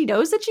don't think she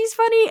knows that she's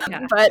funny,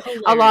 but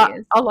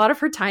hilarious. a lot of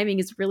her timing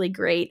is really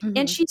great.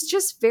 And she's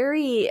just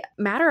very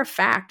matter of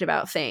fact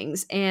about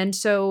things. And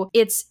so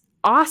it's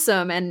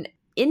awesome and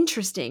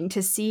interesting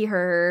to see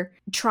her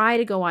try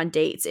to go on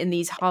dates in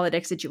these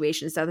holodeck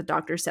situations that the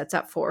doctor sets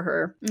up for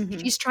her.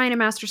 She's trying to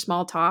master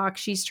small talk.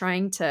 She's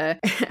trying to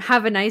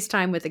have a nice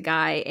time with a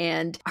guy,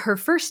 and her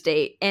first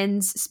date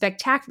ends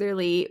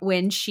spectacularly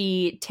when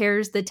she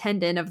tears the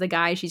tendon of the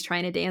guy she's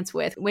trying to dance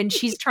with, when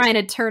she's trying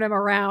to turn him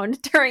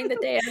around during the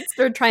dance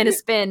or trying to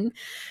spin.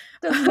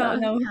 Does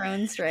not know her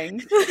own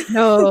strength.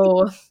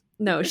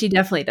 No, she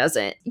definitely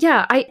doesn't.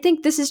 Yeah, I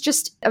think this is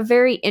just a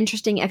very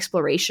interesting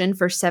exploration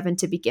for 7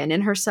 to begin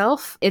in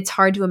herself. It's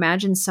hard to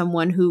imagine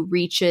someone who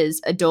reaches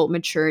adult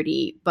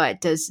maturity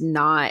but does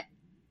not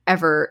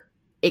ever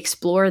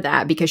explore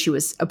that because she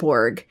was a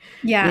Borg.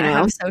 Yeah, you I know?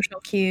 have social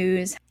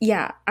cues.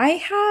 Yeah,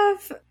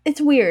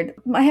 it's weird.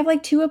 I have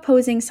like two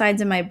opposing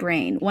sides in my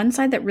brain. One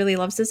side that really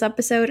loves this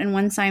episode, and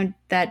one side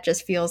that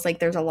just feels like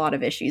there's a lot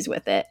of issues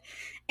with it.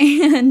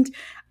 And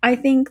I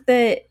think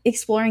that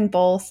exploring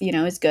both,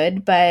 is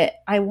good, but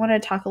I want to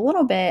talk a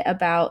little bit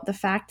about the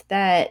fact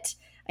that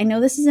I know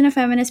this isn't a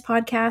feminist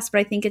podcast, but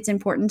I think it's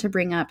important to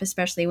bring up,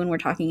 especially when we're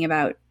talking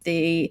about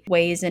the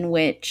ways in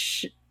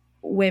which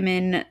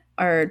women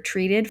are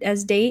treated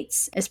as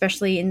dates,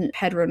 especially in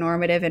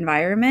heteronormative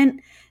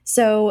environment.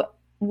 So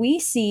we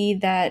see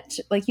that,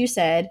 like you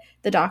said,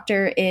 the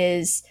doctor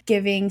is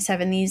giving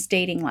Seven these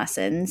dating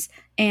lessons.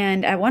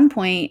 And at one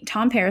point,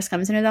 Tom Paris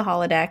comes into the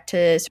holodeck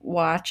to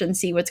watch and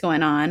see what's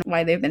going on,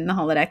 why they've been in the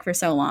holodeck for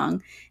so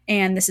long.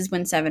 And this is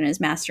when Seven is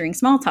mastering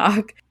small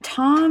talk.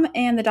 Tom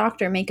and the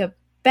doctor make a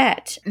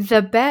bet.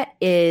 The bet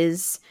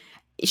is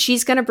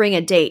she's going to bring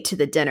a date to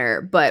the dinner,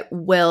 but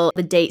will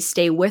the date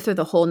stay with her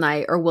the whole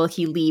night, or will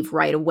he leave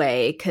right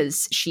away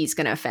because she's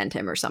going to offend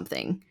him or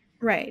something?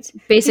 Right.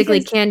 Basically,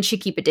 Because can she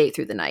keep a date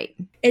through the night?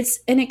 it's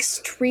an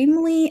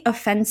extremely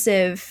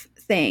offensive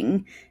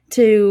thing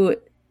to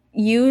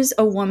use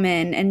a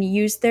woman and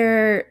use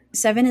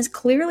Seven is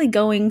clearly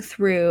going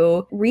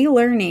through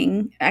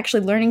relearning,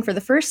 actually learning for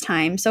the first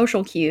time,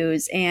 social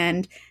cues,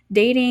 and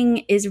dating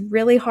is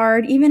really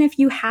hard, even if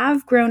you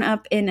have grown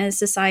up in a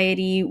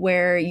society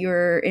where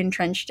you're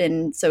entrenched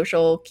in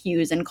social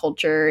cues and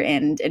culture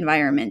and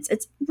environments.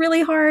 It's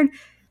really hard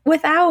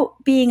without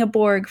being a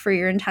Borg for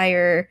your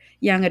entire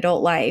young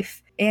adult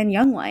life and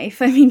young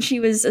life. I mean, she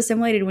was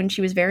assimilated when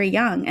she was very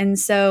young. And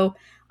so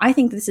I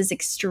think this is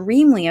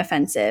extremely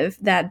offensive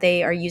that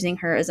they are using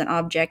her as an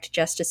object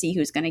just to see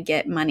who's going to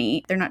get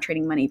money. They're not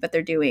trading money, but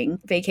they're doing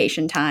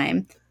vacation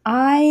time.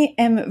 I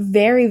am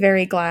very,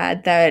 very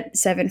glad that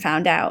Seven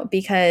found out,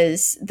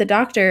 because the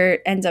doctor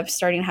ends up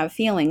starting to have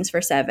feelings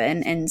for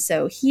Seven. And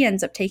so he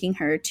ends up taking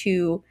her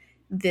to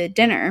the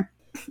dinner.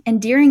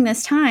 And during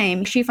this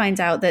time, she finds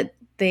out that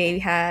they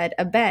had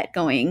a bet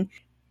going.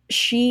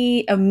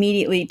 She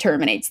immediately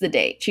terminates the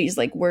date. She's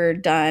like, we're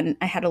done.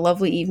 I had a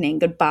lovely evening.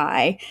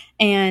 Goodbye.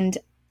 And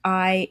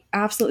I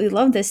absolutely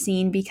love this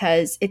scene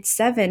because it's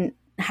Seven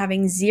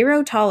having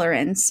zero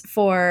tolerance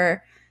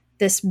for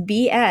this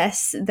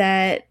BS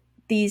that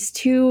these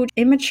two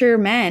immature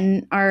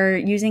men are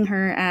using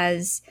her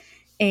as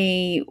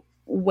a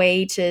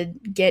way to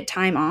get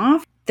time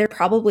off. They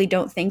probably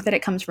don't think that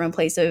it comes from a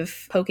place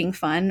of poking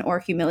fun or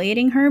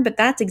humiliating her, but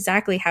that's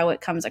exactly how it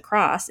comes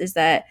across, is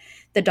that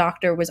the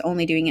doctor was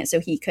only doing it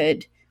so he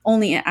could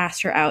only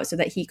ask her out so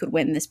that he could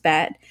win this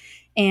bet.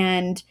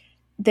 And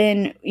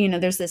then,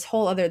 there's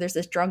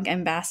this drunk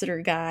ambassador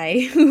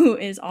guy who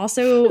is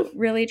also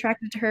really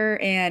attracted to her.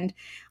 And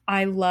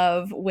I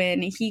love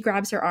when he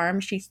grabs her arm,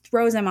 she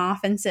throws him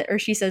off or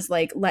she says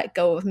like, let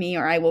go of me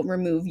or I will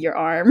remove your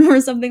arm or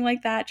something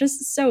like that.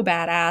 Just so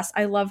badass.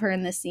 I love her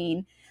in this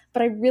scene.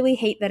 But I really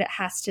hate that it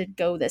has to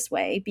go this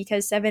way,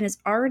 because Seven is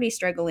already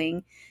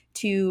struggling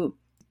to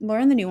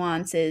learn the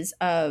nuances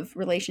of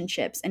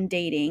relationships and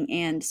dating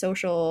and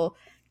social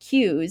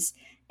cues.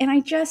 And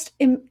I just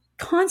am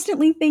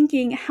constantly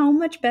thinking how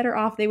much better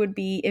off they would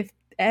be if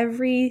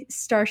every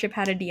starship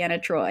had a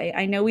Deanna Troi.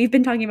 I know we've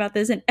been talking about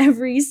this in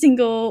every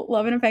single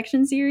Love and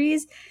Affection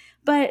series,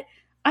 but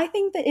I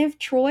think that if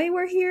Troi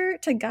were here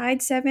to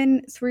guide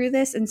Seven through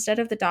this instead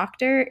of the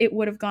doctor, it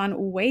would have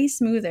gone way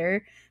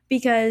smoother.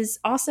 Because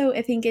also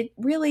I think it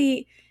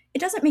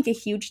doesn't make a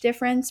huge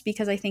difference,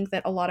 because I think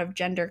that a lot of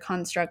gender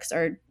constructs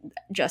are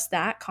just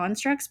that,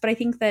 constructs. But I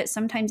think that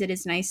sometimes it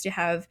is nice to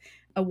have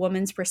a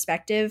woman's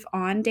perspective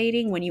on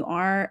dating when you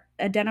are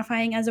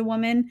identifying as a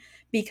woman,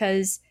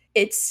 because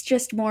it's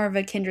just more of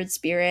a kindred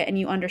spirit and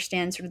you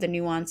understand sort of the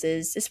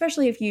nuances,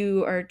 especially if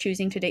you are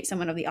choosing to date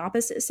someone of the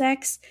opposite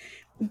sex.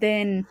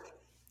 Then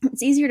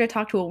it's easier to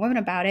talk to a woman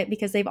about it,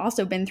 because they've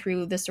also been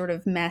through the sort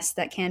of mess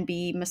that can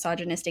be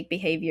misogynistic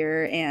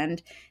behavior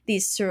and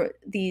these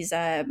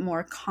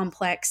more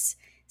complex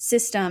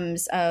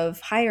systems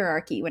of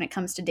hierarchy when it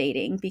comes to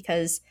dating,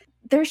 because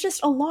there's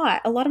just a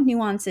lot of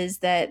nuances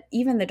that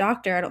even the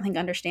doctor I don't think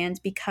understands,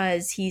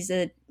 because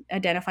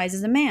identifies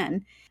as a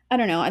man. I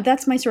don't know.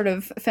 That's my sort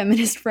of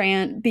feminist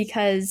rant,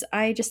 because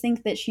I just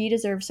think that she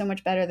deserves so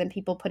much better than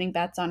people putting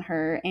bets on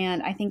her.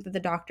 And I think that the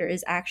doctor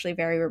is actually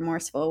very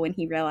remorseful when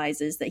he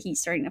realizes that he's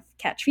starting to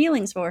catch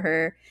feelings for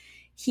her.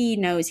 He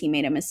knows he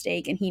made a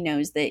mistake, and he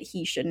knows that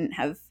he shouldn't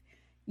have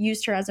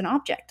used her as an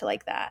object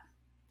like that.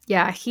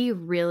 Yeah, he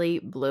really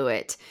blew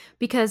it,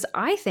 because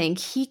I think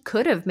he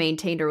could have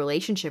maintained a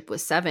relationship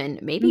with Seven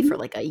maybe for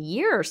like a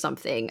year or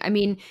something. I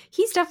mean,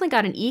 he's definitely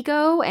got an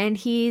ego and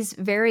he's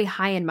very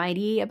high and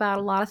mighty about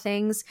a lot of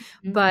things,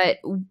 but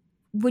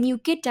when you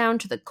get down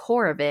to the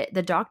core of it,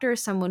 the doctor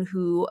is someone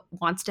who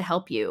wants to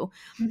help you.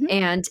 Mhm.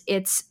 And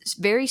it's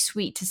very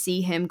sweet to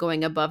see him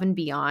going above and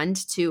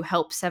beyond to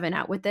help Seven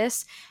out with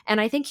this.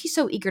 And I think he's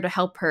so eager to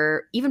help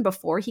her even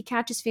before he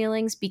catches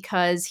feelings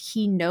because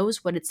he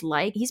knows what it's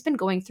like. He's been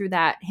going through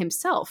that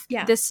himself.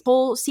 Yeah. This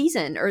whole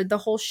season or the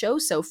whole show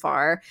so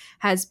far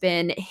has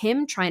been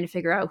him trying to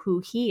figure out who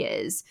he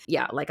is.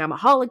 Yeah, like I'm a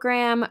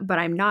hologram, but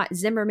I'm not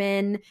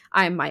Zimmerman.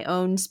 I'm my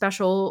own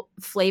special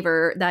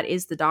flavor that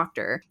is the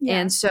doctor.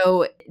 Yeah. And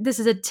so this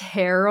is a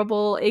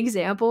terrible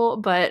example,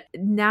 but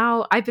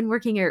now I've been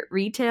working at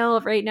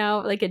retail right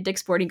now, like at Dick's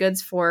Sporting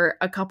Goods for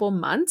a couple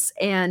months.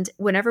 And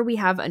whenever we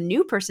have a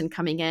new person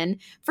coming in,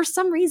 for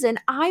some reason,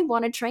 I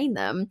want to train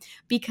them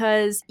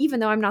because even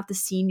though I'm not the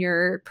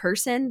senior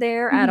person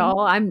there at Mhm.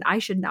 all, I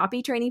should not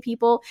be training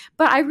people,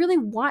 but I really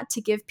want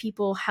to give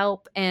people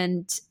help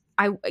and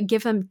I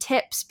give them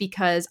tips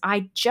because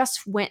I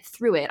just went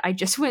through it. I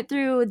just went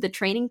through the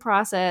training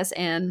process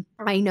and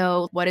I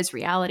know what is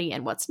reality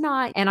and what's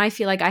not. And I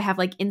feel like I have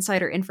like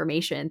insider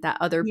information that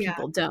other Yeah.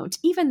 people don't,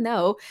 even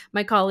though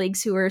my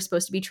colleagues who are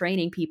supposed to be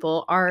training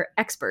people are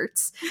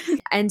experts.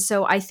 And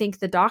so I think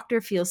the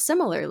doctor feels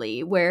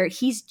similarly, where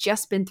he's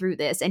just been through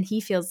this and he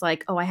feels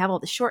like, oh, I have all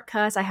the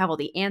shortcuts, I have all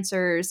the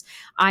answers,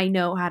 I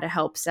know how to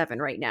help Seven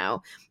right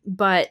now.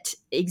 But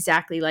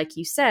exactly like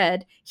you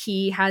said,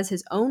 he has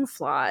his own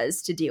flaws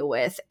to deal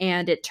with.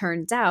 And it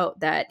turns out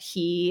that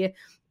he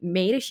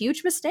made a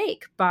huge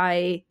mistake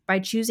by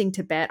choosing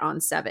to bet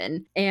on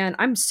Seven. And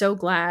I'm so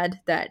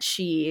glad that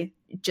she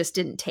just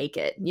didn't take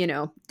it, you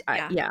know.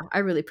 I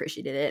really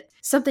appreciated it.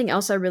 Something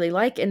else I really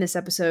like in this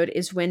episode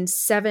is when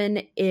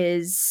Seven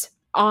is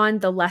on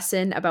the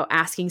lesson about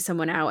asking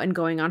someone out and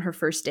going on her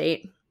first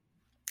date.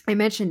 I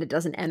mentioned it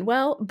doesn't end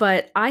well,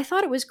 but I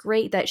thought it was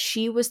great that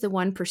she was the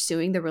one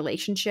pursuing the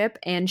relationship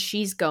and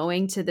she's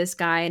going to this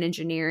guy in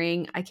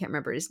engineering, I can't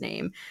remember his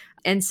name,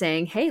 and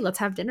saying, hey, let's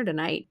have dinner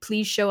tonight.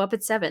 Please show up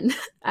at 7.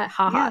 At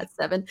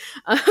 7.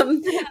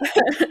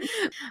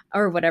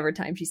 Or whatever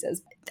time she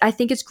says. I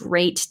think it's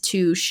great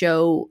to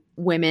show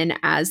women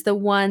as the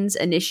ones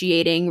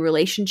initiating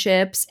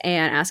relationships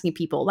and asking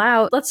people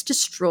out. Let's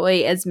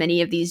destroy as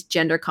many of these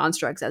gender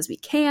constructs as we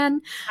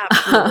can.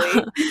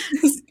 Absolutely.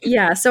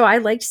 Yeah, so I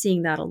liked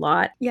seeing that a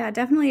lot. Yeah,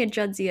 definitely a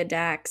Judsia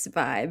Dax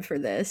vibe for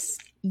this.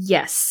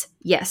 Yes,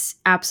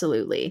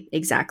 absolutely.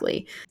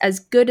 Exactly. As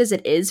good as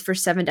it is for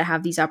Seven to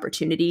have these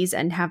opportunities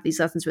and have these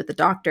lessons with the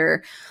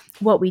doctor,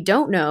 what we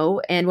don't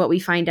know and what we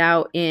find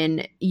out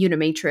in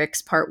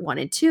Unimatrix Part 1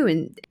 and 2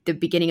 in the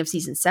beginning of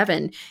season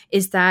 7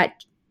 is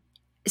that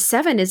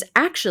Seven has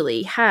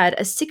actually had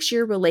a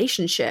 6-year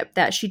relationship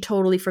that she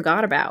totally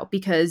forgot about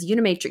because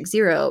Unimatrix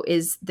Zero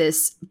is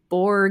this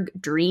Borg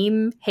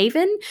dream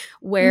haven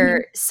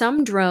where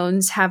some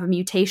drones have a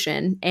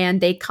mutation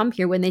and they come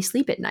here when they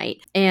sleep at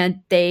night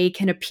and they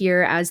can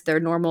appear as their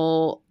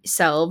normal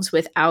selves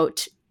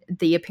without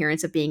the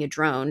appearance of being a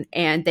drone,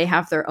 and they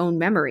have their own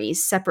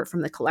memories separate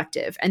from the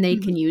collective, and they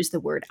can use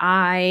the word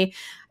I,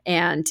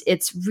 and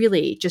it's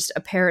really just a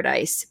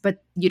paradise,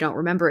 but you don't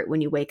remember it when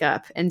you wake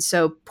up. And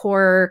so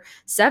poor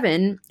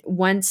Seven,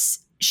 once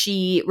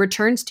she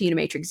returns to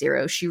Unimatrix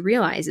Zero, she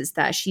realizes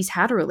that she's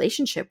had a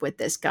relationship with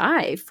this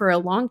guy for a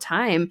long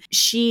time.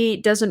 She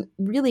doesn't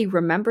really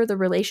remember the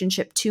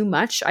relationship too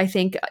much. I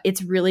think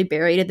it's really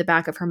buried at the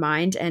back of her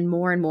mind. And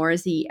more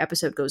as the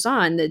episode goes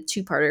on, the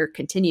 2-parter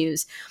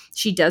continues,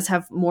 she does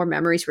have more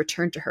memories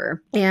returned to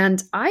her.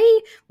 And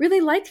I really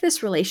like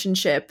this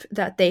relationship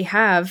that they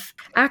have.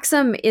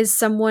 Axum is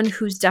someone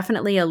who's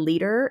definitely a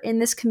leader in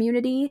this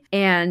community,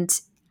 and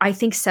I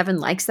think Seven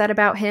likes that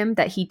about him,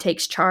 that he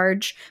takes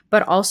charge,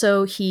 but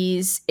also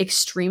he's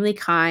extremely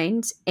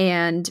kind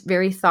and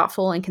very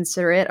thoughtful and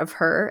considerate of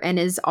her and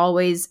is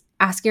always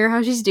asking her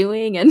how she's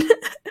doing and,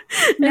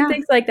 and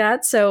things like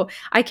that. So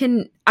I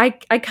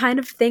kind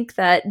of think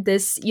that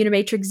this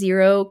Unimatrix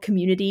Zero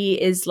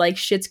community is like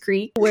Schitt's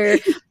Creek, where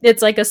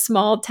it's like a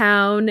small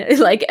town,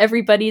 like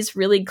everybody's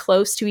really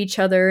close to each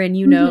other, and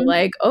you know,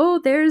 like,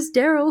 oh, there's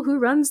Daryl who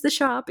runs the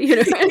shop, you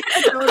know.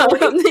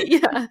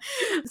 Yeah.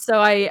 So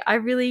I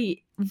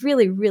really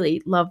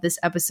love this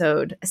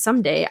episode.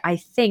 Someday I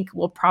think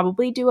we'll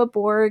probably do a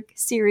Borg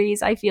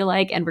series, I feel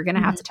like, and we're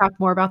gonna have to talk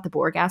more about the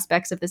Borg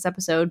aspects of this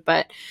episode.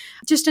 But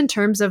just in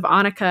terms of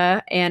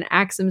Annika and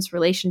Axum's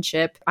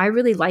relationship, I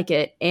really like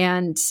it.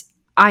 And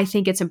I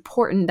think it's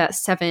important that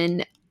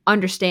Seven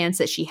understands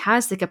that she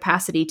has the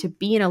capacity to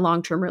be in a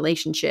long-term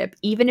relationship.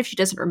 Even if she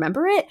doesn't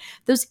remember it,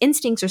 those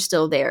instincts are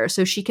still there.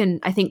 So she can,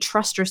 I think,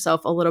 trust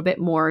herself a little bit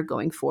more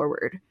going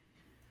forward.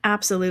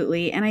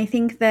 Absolutely. And I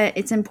think that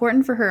it's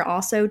important for her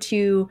also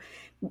to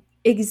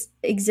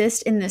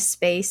exist in this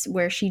space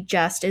where she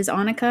just is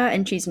Annika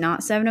and she's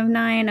not 7 of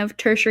 9 of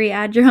tertiary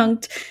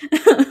adjunct,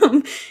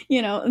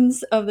 you know,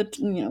 of the,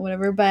 you know,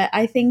 whatever. But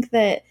I think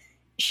that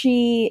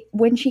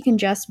when she can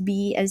just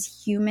be as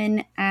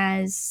human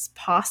as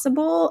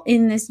possible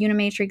in this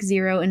Unimatrix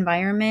Zero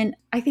environment,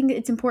 I think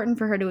it's important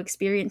for her to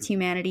experience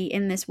humanity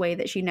in this way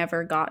that she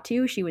never got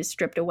to. She was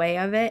stripped away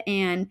of it,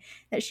 and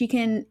that she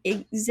can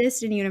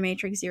exist in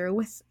Unimatrix Zero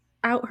with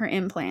out her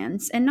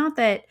implants. And not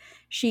that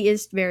she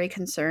is very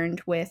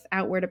concerned with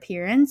outward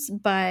appearance,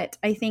 but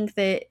I think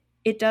that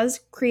it does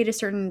create a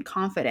certain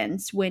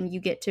confidence when you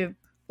get to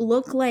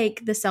look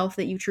like the self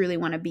that you truly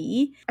want to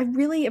be. I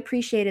really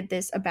appreciated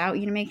this about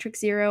Unimatrix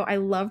Zero. I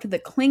loved the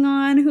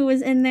Klingon who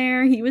was in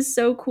there. He was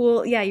so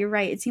cool. Yeah, you're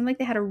right. It seemed like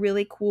they had a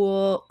really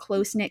cool,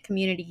 close-knit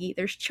community.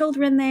 There's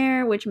children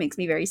there, which makes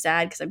me very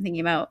sad because I'm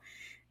thinking about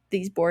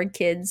these Borg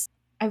kids.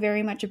 I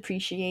very much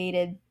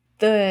appreciated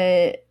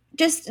the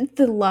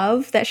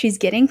love that she's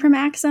getting from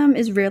Axum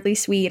is really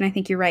sweet. And I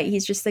think you're right.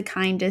 He's just the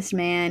kindest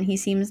man. He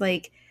seems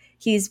like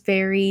he's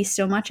very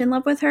so much in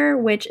love with her,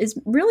 which is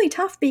really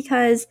tough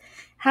because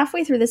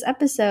halfway through this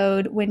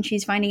episode, when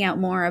she's finding out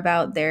more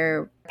about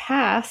their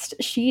past,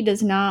 she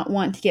does not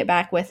want to get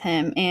back with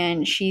him,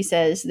 and she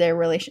says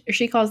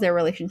she calls their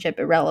relationship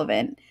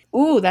irrelevant.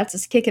 Ooh, that's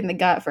a kick in the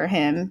gut for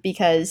him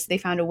because they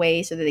found a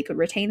way so that they could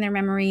retain their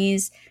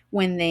memories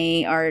when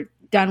they are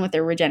done with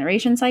their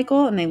regeneration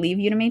cycle and they leave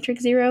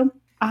Unimatrix Zero.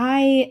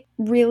 I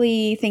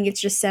really think it's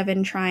just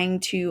Seven trying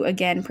to,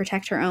 again,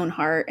 protect her own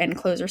heart and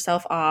close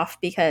herself off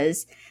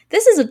because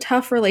this is a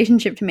tough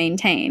relationship to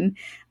maintain.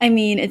 I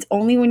mean, it's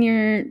only when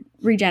you're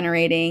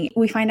regenerating.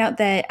 We find out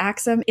that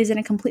Axum is in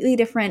a completely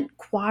different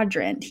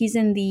quadrant. He's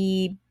in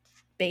the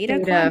beta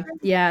quadrant.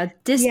 Yeah,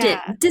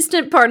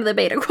 distant part of the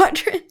beta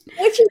quadrant.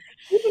 Which is,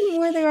 even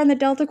where they are in the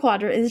delta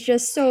quadrant is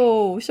just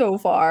so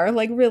far,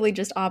 like really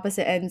just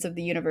opposite ends of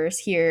the universe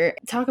here.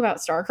 Talk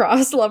about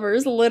star-crossed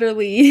lovers.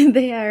 Literally,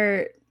 they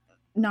are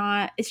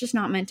not, it's just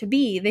not meant to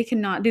be. They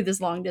cannot do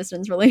this long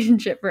distance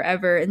relationship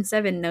forever, and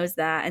Seven knows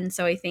that. And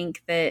so I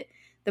think that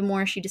the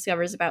more she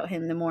discovers about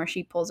him, the more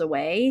she pulls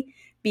away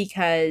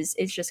because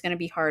it's just going to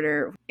be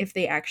harder if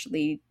they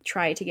actually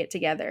try to get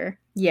together.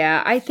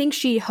 Yeah, I think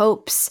she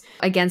hopes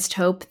against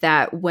hope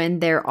that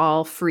when they're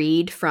all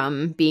freed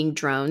from being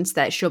drones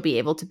that she'll be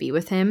able to be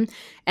with him.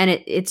 And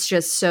it's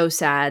just so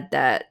sad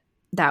that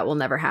that will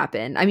never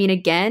happen. I mean,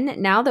 again,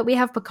 now that we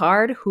have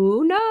Picard,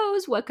 who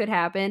knows what could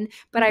happen,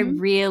 but I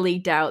really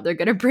doubt they're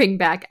going to bring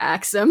back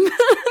Axum.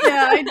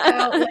 Yeah, I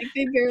doubt. Like,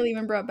 they barely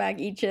even brought back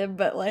Ichib,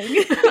 but like...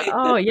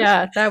 Oh,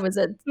 yeah, that was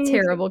a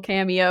terrible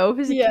cameo. It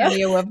was a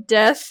cameo of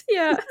death.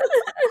 Yeah.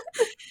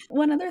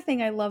 One other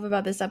thing I love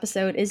about this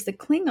episode is the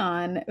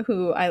Klingon,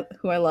 who I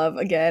love.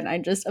 Again,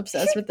 I'm just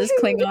obsessed with this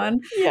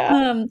Klingon.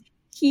 Yeah.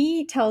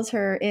 He tells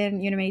her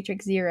in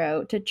Unimatrix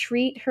Zero to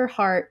treat her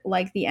heart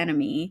like the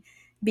enemy,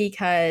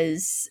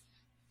 because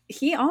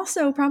he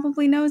also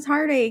probably knows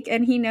heartache,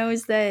 and he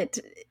knows that,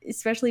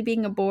 especially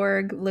being a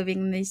Borg living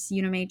in this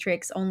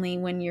Unimatrix only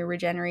when you're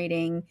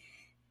regenerating,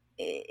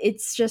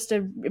 it's just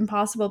an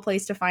impossible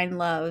place to find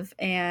love.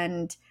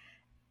 And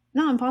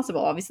not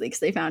impossible, obviously,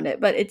 because they found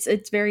it, but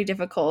it's very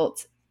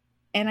difficult.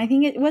 And I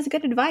think it was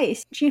good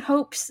advice. She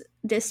hopes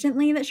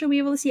distantly that she'll be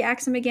able to see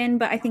Axum again,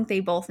 but I think they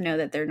both know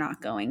that they're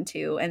not going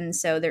to. And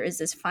so there is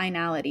this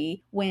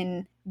finality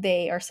when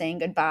they are saying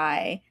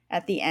goodbye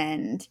at the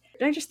end.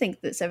 I just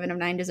think that 7 of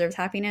 9 deserves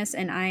happiness,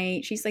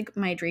 and she's like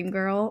my dream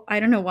girl.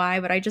 I don't know why,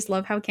 but I just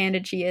love how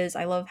candid she is.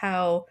 I love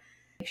how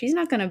she's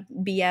not going to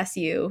BS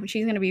you.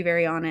 She's going to be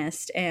very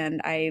honest,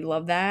 and I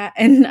love that.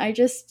 And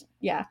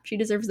she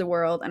deserves the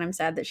world, and I'm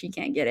sad that she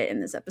can't get it in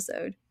this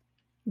episode.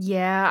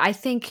 Yeah, I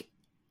think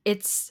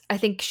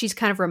she's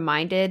kind of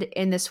reminded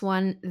in this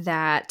one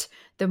that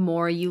the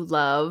more you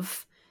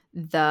love,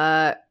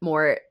 the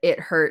more it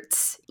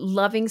hurts.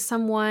 Loving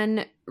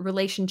someone,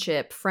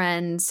 relationship,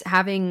 friends,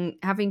 having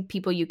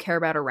people you care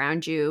about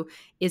around you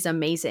is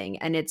amazing,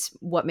 and it's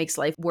what makes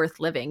life worth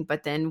living.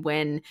 But then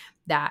when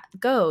that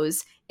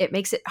goes, it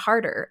makes it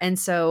harder. And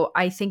so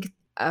I think,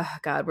 oh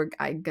God,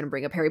 I'm going to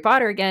bring up Harry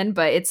Potter again,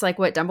 but it's like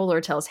what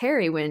Dumbledore tells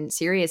Harry when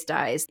Sirius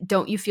dies.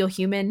 Don't you feel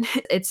human?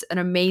 It's an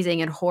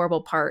amazing and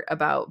horrible part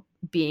about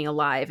being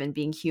alive and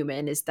being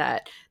human, is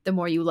that the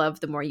more you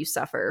love, the more you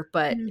suffer.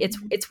 But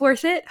it's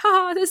worth it.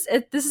 Ha! This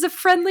is a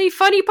friendly,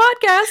 funny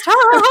podcast.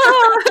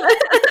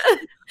 Ha!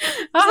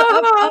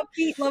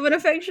 Upbeat love and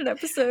affection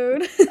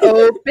episode.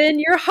 Open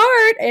your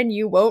heart and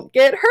you won't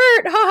get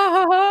hurt.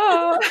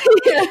 Ha!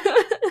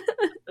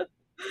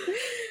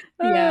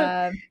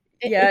 Yeah.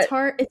 It's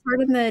hard. It's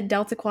hard in the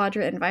Delta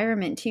Quadrant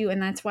environment too,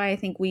 and that's why I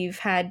think we've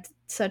had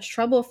such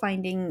trouble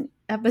finding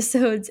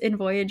episodes in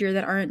Voyager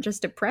that aren't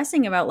just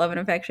depressing about love and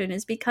affection,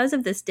 is because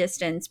of this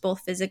distance,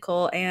 both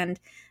physical and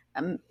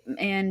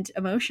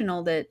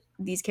emotional, that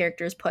these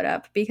characters put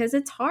up. Because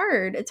it's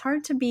hard. It's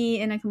hard to be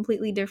in a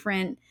completely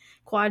different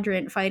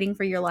quadrant, fighting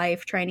for your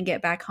life, trying to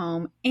get back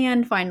home,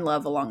 and find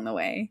love along the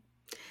way.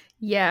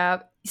 Yeah.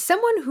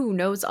 Someone who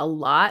knows a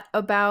lot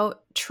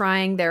about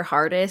trying their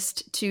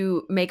hardest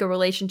to make a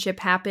relationship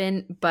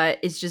happen, but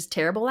is just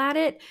terrible at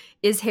it,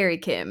 is Harry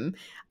Kim.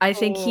 I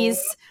think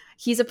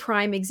he's a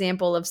prime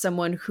example of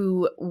someone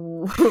who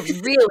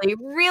really,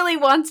 really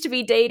wants to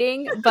be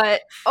dating,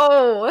 but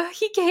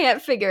he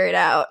can't figure it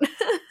out.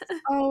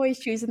 Always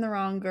choosing the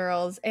wrong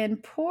girls.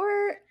 And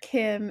poor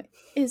Kim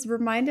is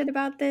reminded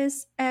about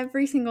this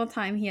every single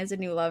time he has a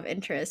new love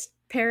interest.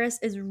 Paris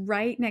is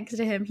right next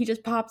to him. He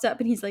just pops up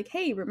and he's like,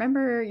 hey,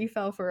 remember you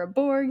fell for a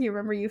Borg? You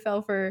remember you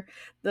fell for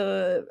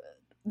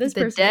this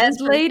The person, dead this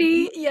person.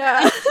 lady?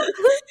 Yeah.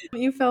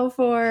 You fell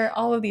for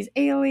all of these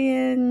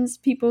aliens,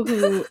 people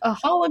who, a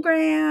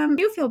hologram. I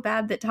do feel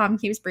bad that Tom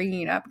keeps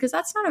bringing it up because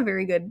that's not a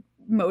very good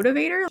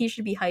motivator. He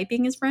should be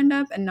hyping his friend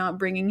up and not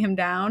bringing him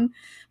down.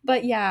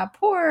 But yeah,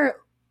 poor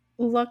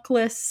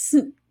luckless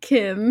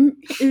Kim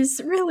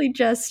is really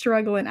just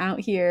struggling out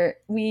here.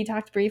 We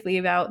talked briefly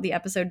about the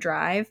episode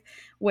Drive,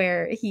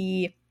 where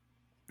he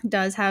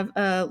does have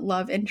a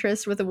love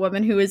interest with a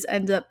woman who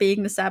ends up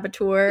being the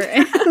saboteur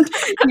and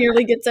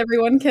nearly gets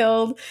everyone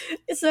killed.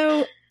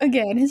 So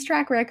again, his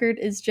track record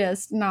is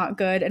just not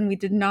good, and we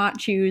did not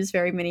choose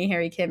very many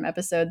Harry Kim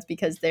episodes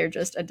because they're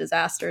just a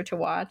disaster to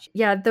watch.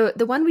 Yeah,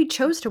 the one we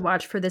chose to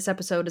watch for this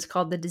episode is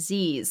called The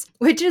Disease,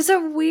 which is a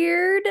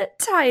weird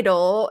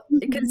title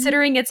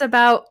considering it's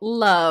about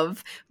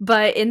love.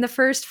 But in the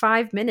first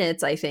 5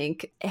 minutes, I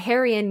think,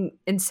 Harry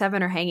and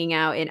Seven are hanging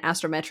out in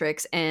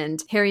Astrometrics,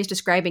 and Harry's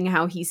describing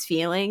how he's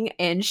feeling,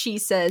 and she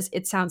says,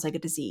 it sounds like a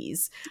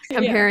disease,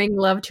 comparing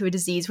love to a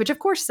disease, which of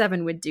course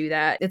Seven would do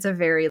that. It's a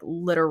very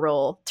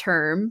literal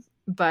term.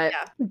 But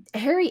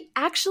Harry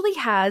actually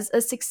has a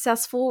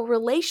successful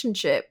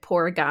relationship,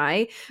 poor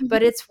guy,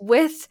 but it's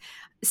with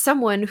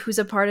someone who's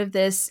a part of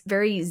this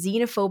very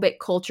xenophobic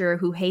culture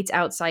who hates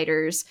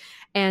outsiders.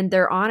 And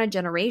they're on a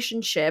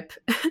generation ship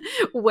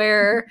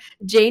where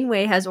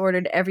Janeway has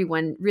ordered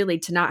everyone really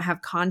to not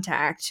have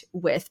contact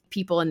with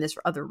people in this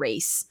other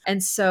race.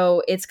 And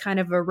so it's kind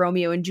of a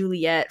Romeo and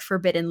Juliet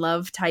forbidden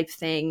love type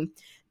thing.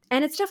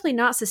 And it's definitely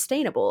not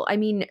sustainable. I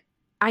mean,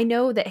 I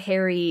know that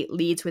Harry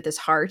leads with his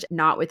heart,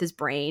 not with his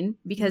brain,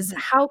 because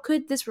how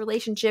could this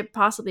relationship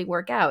possibly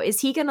work out?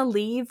 Is he going to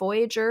leave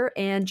Voyager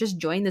and just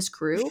join this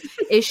crew?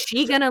 Is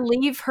she going to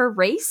leave her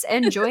race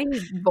and join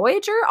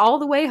Voyager all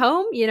the way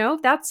home? You know,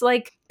 that's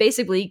like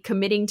basically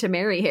committing to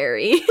marry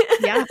Harry.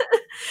 Yeah.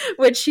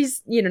 Which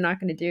she's, not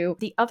going to do.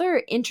 The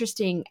other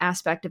interesting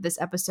aspect of this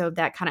episode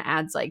that kind of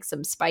adds like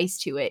some spice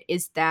to it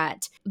is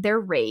that their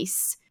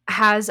race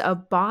has a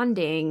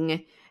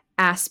bonding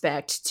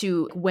aspect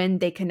to when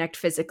they connect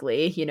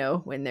physically,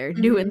 when they're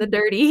doing the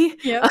dirty.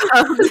 Yep.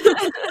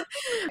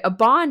 A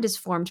bond is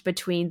formed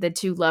between the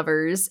two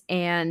lovers,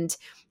 and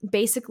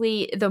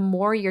basically the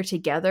more you're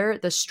together,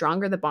 the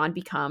stronger the bond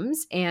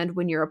becomes. And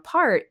when you're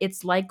apart,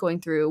 it's like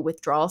going through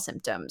withdrawal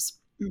symptoms.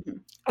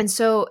 And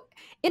so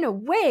in a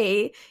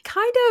way,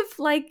 kind of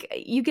like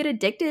you get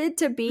addicted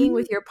to being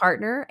with your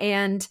partner.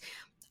 And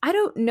I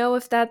don't know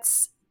if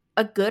that's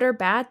a good or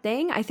bad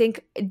thing. I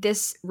think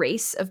this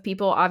race of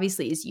people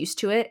obviously is used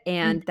to it,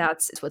 and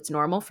that's what's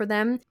normal for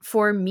them.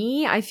 For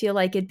me, I feel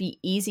like it'd be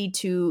easy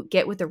to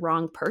get with the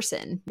wrong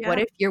person. What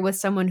if you're with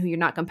someone who you're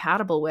not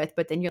compatible with,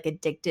 but then you're like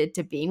addicted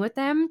to being with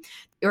them,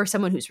 or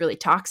someone who's really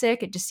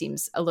toxic? It just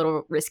seems a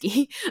little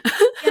risky.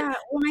 Yeah,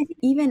 well, I think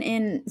even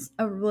in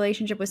a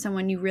relationship with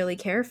someone you really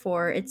care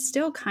for, it's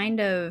still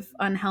kind of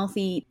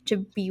unhealthy to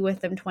be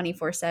with them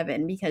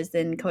 24/7, because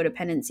then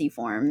codependency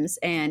forms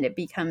and it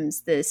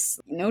becomes this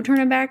no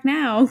turning back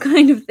now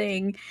kind of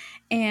thing.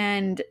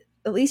 And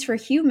at least for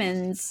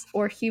humans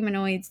or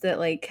humanoids that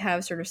like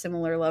have sort of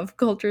similar love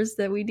cultures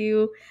that we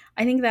do,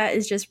 I think that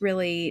is just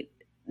really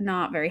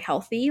not very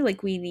healthy.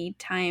 Like, we need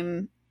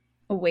time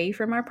away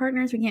from our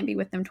partners. We can't be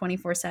with them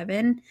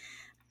 24/7.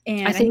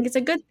 And I think it's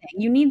a good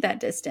thing. You need that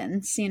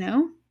distance,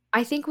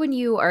 I think when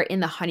you are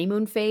in the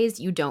honeymoon phase,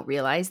 you don't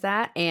realize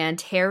that.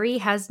 And Harry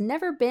has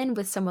never been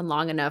with someone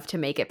long enough to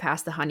make it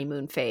past the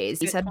honeymoon phase.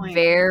 He's had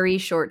very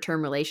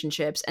short-term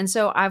relationships. And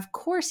so, of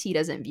course, he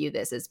doesn't view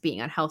this as being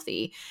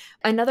unhealthy.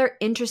 Another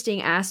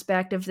interesting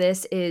aspect of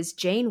this is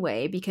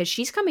Janeway, because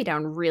she's coming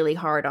down really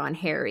hard on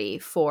Harry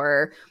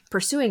for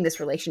pursuing this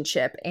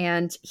relationship.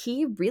 And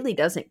he really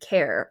doesn't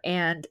care.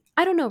 And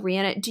I don't know,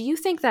 Rhianna, do you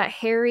think that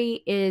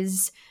Harry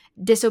is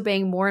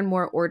disobeying more and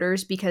more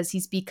orders because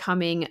he's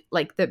becoming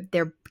like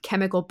their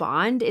chemical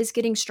bond is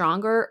getting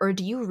stronger? Or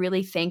do you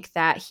really think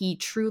that he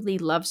truly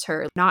loves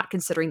her, not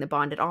considering the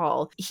bond at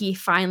all? He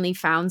finally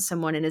found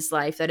someone in his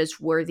life that is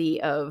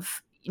worthy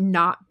of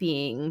not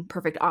being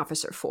perfect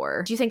officer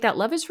for. Do you think that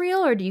love is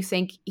real, or do you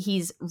think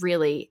he's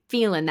really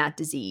feeling that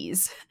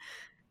disease?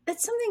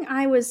 It's something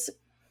I was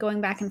going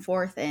back and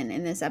forth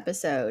in this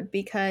episode,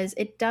 because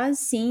it does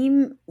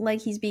seem like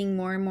he's being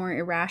more and more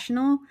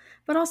irrational,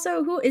 but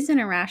also, who isn't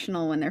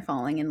irrational when they're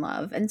falling in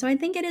love? And so I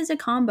think it is a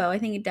combo. I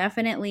think it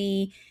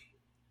definitely,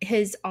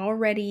 his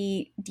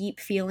already deep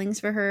feelings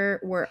for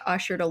her were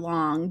ushered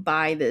along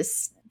by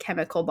this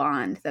chemical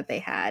bond that they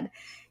had.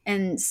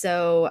 And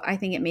so I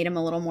think it made him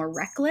a little more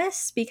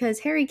reckless, because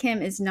Harry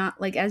Kim is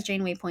not, like, as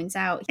Janeway points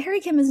out,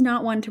 Harry Kim is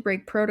not one to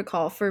break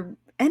protocol for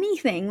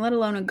anything, let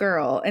alone a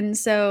girl. And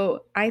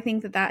so I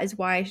think that that is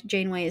why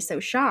Janeway is so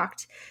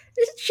shocked.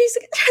 She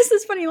has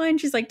this funny line.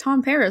 She's like,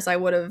 Tom Paris, I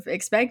would have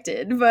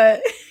expected,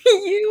 but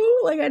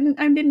you, like, I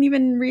didn't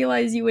even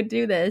realize you would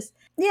do this.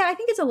 Yeah, I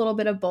think it's a little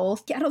bit of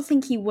both. I don't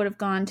think he would have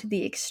gone to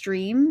the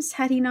extremes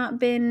had he not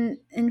been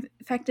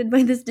infected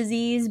by this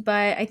disease,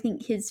 but I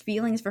think his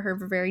feelings for her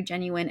were very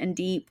genuine and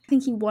deep. I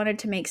think he wanted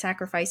to make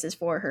sacrifices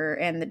for her,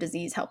 and the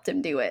disease helped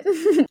him do it.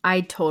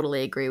 I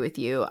totally agree with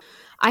you.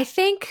 I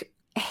think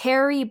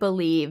Harry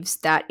believes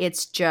that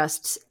it's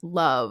just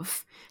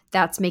love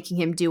that's making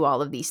him do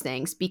all of these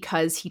things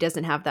because he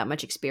doesn't have that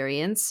much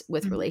experience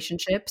with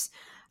relationships.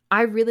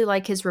 I really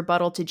like his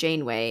rebuttal to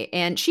Janeway,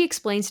 and she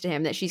explains to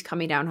him that she's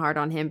coming down hard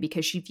on him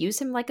because she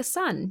views him like a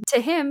son. To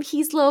him,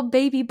 he's little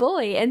baby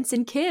boy,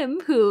 Ensign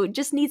Kim, who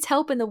just needs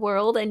help in the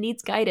world and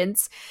needs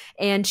guidance,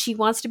 and she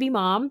wants to be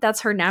mom.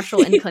 That's her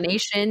natural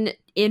inclination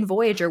in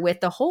Voyager with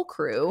the whole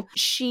crew.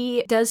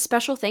 She does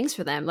special things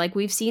for them. Like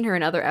we've seen her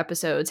in other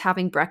episodes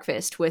having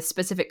breakfast with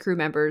specific crew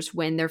members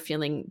when they're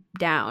feeling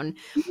down.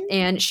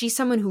 And she's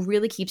someone who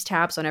really keeps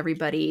tabs on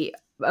everybody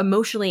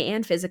emotionally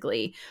and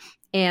physically.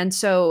 And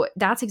so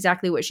that's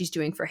exactly what she's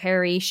doing for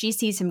Harry. She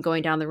sees him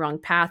going down the wrong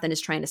path and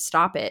is trying to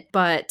stop it.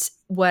 But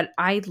what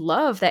I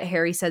love that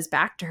Harry says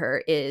back to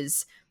her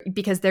is,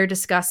 because they're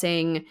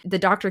discussing the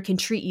doctor can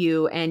treat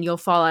you and you'll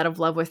fall out of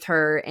love with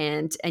her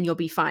and you'll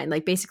be fine.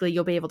 Like basically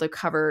you'll be able to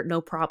cover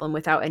no problem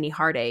without any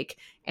heartache.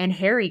 And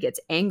Harry gets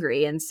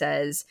angry and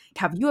says,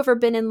 have you ever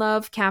been in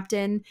love,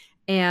 Captain?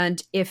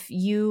 And if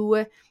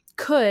you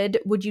could,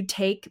 would you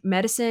take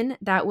medicine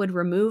that would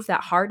remove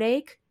that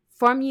heartache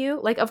from you?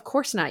 Like, of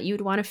course not.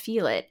 You'd want to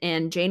feel it.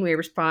 And Janeway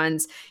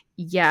responds,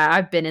 yeah,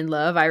 I've been in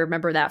love. I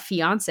remember that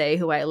fiance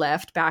who I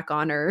left back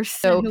on Earth.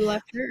 So who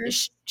left her?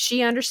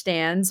 She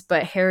understands,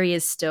 but Harry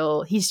is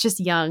still, he's just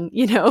young,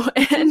 you know,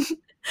 and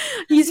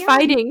he's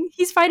fighting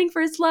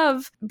for his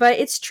love. But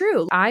it's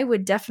true. I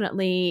would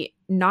definitely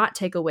not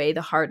take away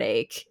the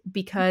heartache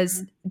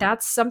because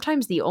that's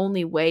sometimes the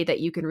only way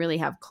that you can really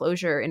have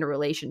closure in a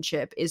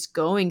relationship is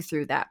going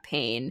through that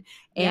pain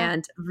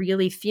and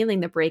really feeling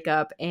the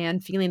breakup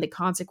and feeling the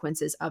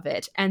consequences of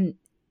it. And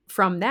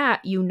from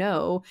that, you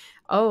know,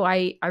 oh,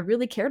 I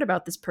really cared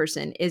about this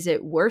person. Is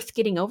it worth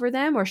getting over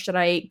them, or should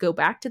I go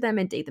back to them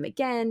and date them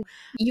again?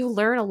 You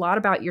learn a lot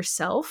about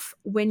yourself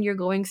when you're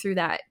going through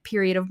that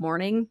period of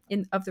mourning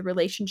of the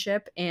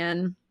relationship.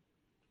 And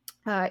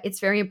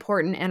it's very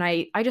important. And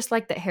I just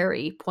like that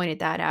Harry pointed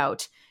that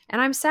out. And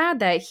I'm sad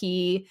that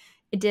he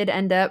did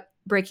end up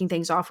breaking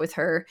things off with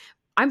her.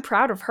 I'm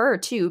proud of her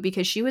too,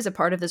 because she was a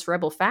part of this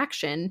rebel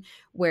faction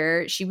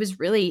where she was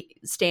really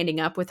standing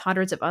up with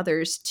hundreds of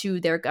others to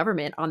their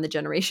government on the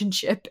Generation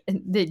ship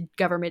and the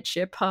government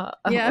ship,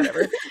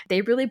 whatever.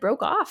 They really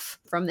broke off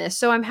from this.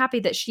 So I'm happy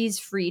that she's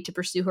free to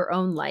pursue her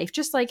own life,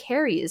 just like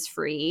Harry is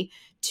free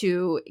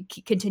to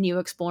continue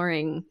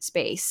exploring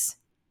space.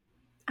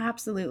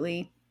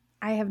 Absolutely.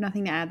 I have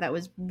nothing to add. That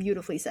was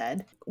beautifully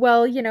said.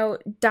 Well, you know,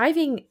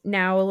 diving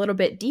now a little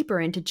bit deeper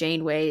into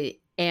Janeway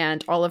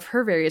and all of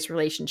her various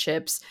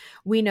relationships,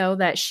 we know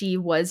that she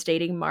was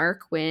dating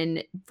Mark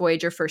when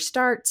Voyager first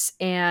starts.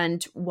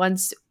 And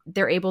once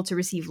they're able to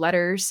receive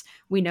letters,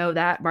 we know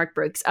that Mark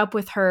breaks up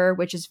with her,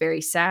 which is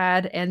very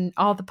sad. And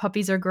all the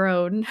puppies are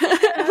grown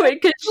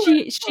because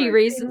she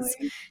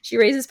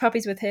raises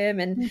puppies with him.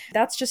 And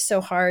that's just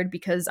so hard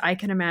because I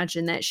can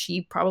imagine that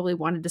she probably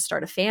wanted to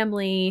start a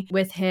family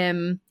with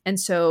him. And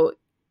so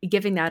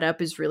giving that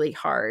up is really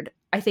hard.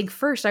 I think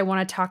first I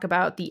want to talk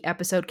about the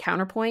episode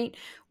Counterpoint,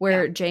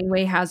 where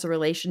Janeway has a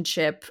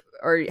relationship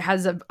or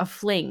has a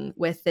fling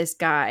with this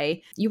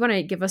guy. You want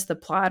to give us the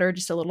plot or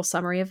just a little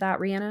summary of that,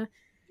 Rhianna?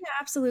 Yeah,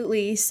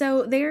 absolutely.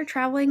 So they are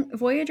traveling.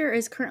 Voyager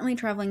is currently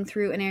traveling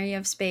through an are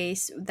of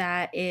space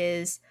that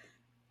is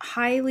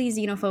highly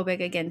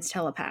xenophobic against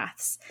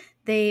telepaths.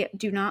 They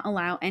do not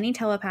allow any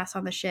telepaths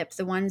on the ship.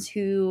 The ones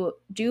who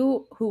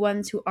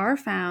are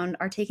found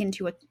are taken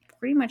to a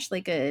pretty much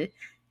like a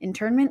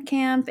internment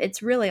camp.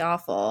 It's really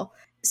awful.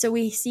 So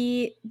we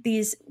see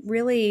these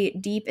really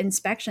deep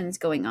inspections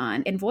going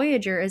on, and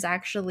Voyager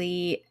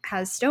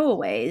has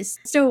stowaways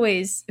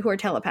who are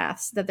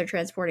telepaths that they're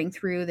transporting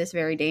through this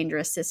very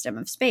dangerous system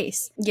of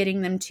space,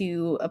 getting them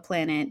to a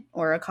planet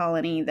or a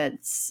colony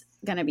that's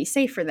going to be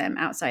safe for them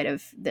outside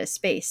of this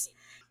space,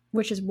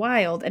 which is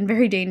wild and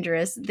very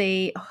dangerous.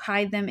 They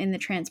hide them in the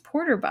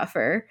transporter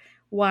buffer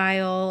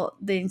while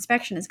the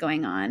inspection is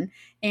going on,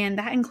 and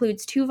that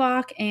includes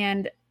Tuvok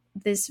and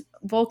this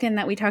Vulcan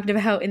that we talked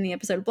about in the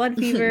episode Blood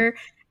Fever,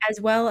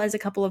 as well as a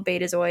couple of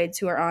Betazoids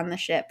who are on the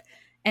ship.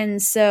 And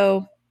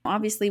so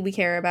obviously we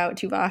care about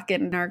Tuvok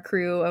and our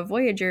crew of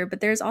Voyager, but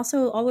there's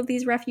also all of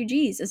these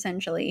refugees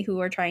essentially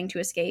who are trying to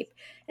escape.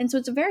 And so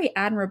it's a very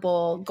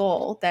admirable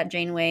goal that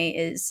Janeway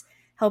is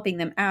helping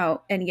them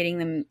out and getting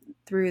them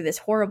through this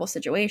horrible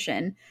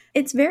situation.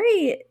 It's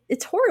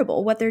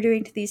horrible what they're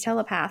doing to these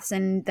telepaths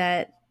and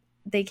that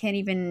they can't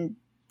even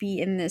be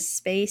in this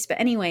space. But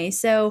anyway,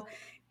 so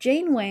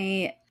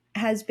Janeway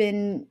has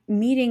been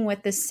meeting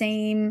with the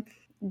same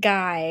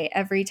guy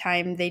every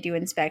time they do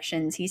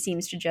inspections. He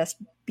seems to just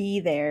be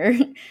there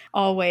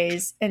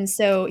always. And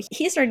so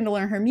he's starting to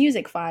learn her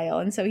music file.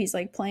 And so he's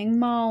like playing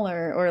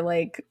Mahler or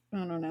like, I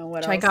don't know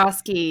what else.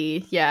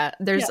 Tchaikovsky. Yeah,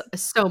 there's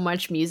so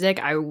much music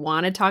I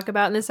want to talk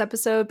about in this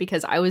episode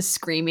because I was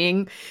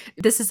screaming.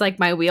 This is like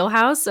my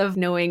wheelhouse of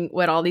knowing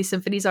what all these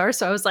symphonies are.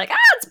 So I was like,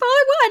 it's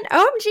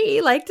Mahler 1.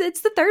 OMG. Like,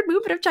 it's the third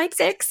movement of Tchaik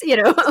 6. You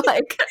know,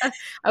 like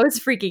I was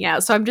freaking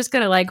out. So I'm just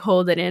going to like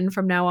hold it in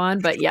from now on.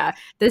 But yeah,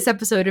 this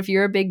episode, if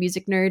you're a big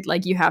music nerd,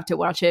 like you have to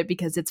watch it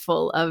because it's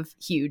full of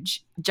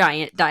huge,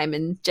 giant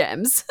diamond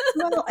gems.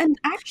 Well, and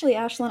actually,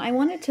 Ashlyn, I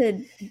wanted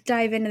to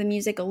dive into the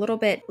music a little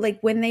bit. Like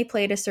when they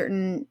played a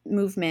certain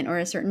movement or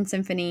a certain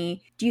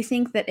symphony, do you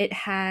think that it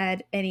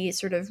had any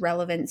sort of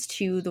relevance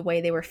to the way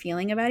they were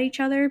feeling about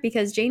each other?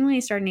 Because Janeway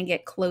is starting to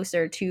get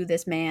closer to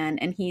this man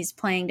and he's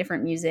playing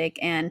different music.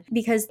 And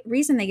because the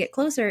reason they get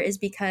closer is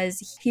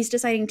because he's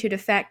deciding to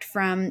defect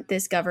from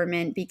this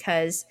government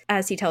because,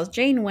 as he tells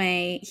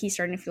Janeway, he's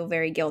starting to feel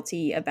very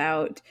guilty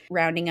about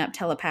rounding up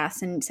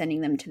telepaths and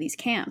sending them to these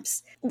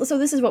camps. So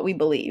this is what we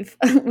believe.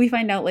 We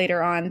find out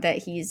later on that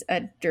he's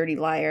a dirty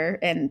liar,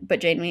 but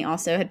Janeway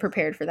also had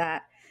prepared for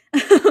that.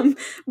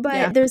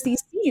 But there's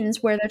these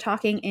scenes where they're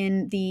talking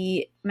in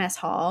the mess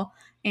hall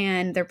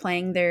and they're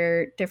playing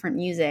their different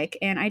music.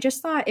 And I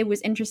just thought it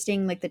was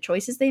interesting, like the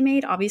choices they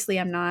made. Obviously,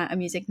 I'm not a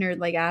music nerd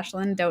like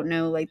Ashlyn, don't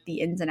know like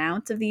the ins and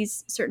outs of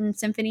these certain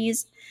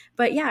symphonies.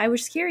 But yeah, I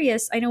was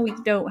curious. I know we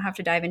don't have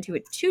to dive into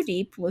it too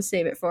deep. We'll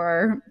save it for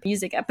our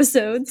music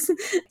episodes.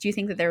 Do you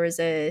think that there was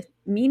a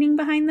meaning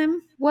behind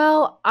them?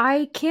 Well,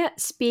 I can't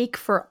speak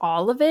for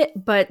all of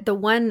it, but the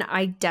one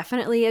I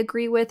definitely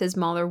agree with is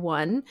Mahler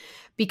 1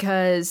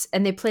 because,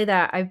 and they play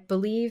that, I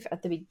believe,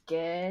 at the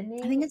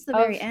beginning. I think it's the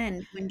very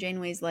end when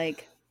Janeway's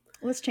like,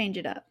 let's change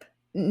it up.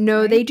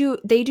 No, right?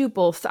 They do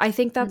both. I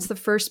think that's the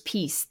first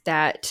piece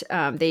that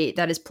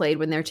that is played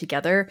when they're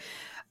together.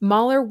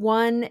 Mahler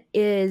 1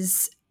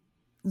 is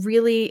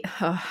really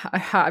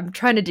I'm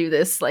trying to do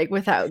this like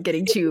without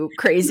getting too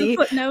crazy,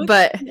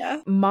 but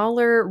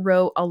Mahler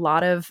wrote a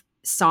lot of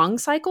song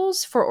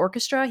cycles for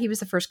orchestra. He was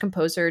the first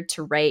composer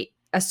to write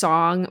a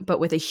song but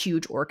with a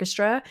huge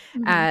orchestra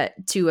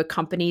to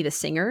accompany the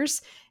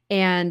singers.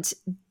 And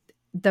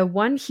the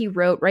one he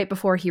wrote right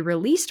before he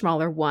released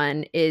Mahler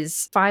 1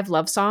 is 5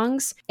 love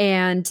songs,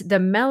 and the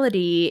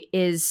melody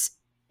is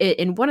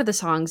in one of the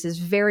songs is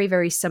very,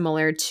 very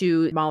similar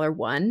to Mahler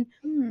 1.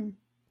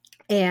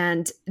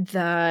 And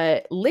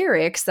the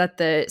lyrics that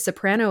the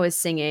soprano is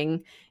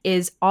singing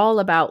is all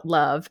about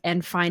love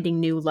and finding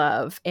new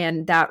love,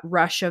 and that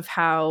rush of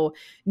how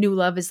new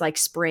love is like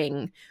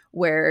spring,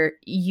 where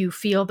you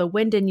feel the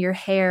wind in your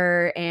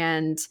hair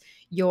and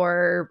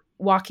you're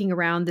walking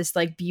around this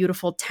like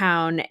beautiful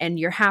town and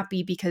you're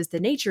happy because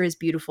the nature is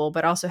beautiful,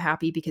 but also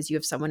happy because you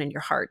have someone in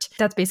your heart.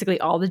 That's basically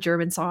all the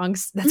German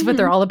songs. That's what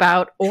they're all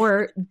about.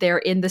 Or they're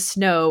in the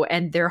snow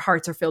and their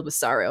hearts are filled with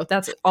sorrow.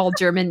 That's all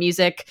German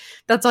music.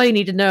 That's all you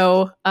need to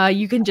know.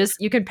 You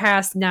can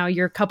pass now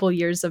your couple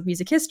years of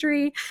music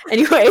history.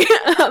 Anyway.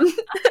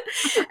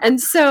 And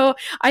so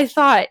I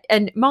thought,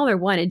 and Mahler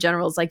 1 in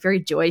general is like very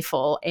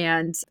joyful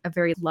and a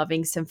very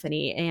loving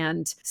symphony.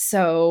 And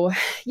so,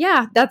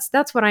 yeah,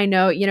 that's what I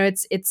know. You know,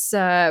 it's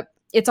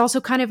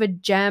also kind of a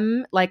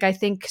gem. Like I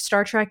think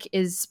Star Trek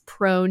is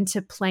prone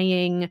to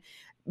playing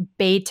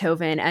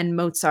Beethoven and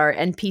Mozart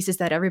and pieces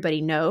that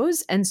everybody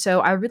knows. And so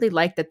I really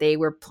like that they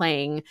were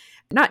playing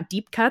not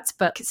deep cuts,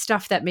 but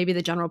stuff that maybe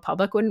the general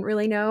public wouldn't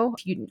really know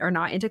if you are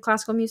not into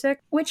classical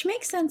music. Which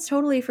makes sense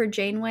totally for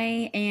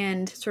Janeway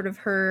and sort of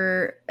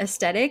her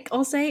aesthetic,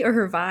 I'll say, or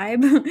her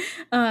vibe,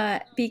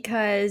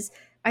 because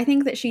I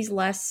think that she's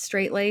less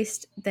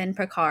straight-laced than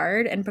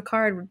Picard. And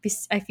Picard would be,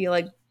 I feel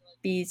like,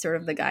 be sort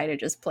of the guy to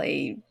just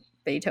play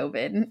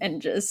Beethoven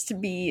and just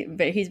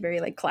he's very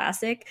like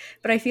classic.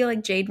 But I feel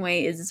like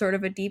Janeway is sort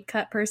of a deep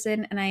cut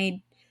person, and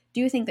I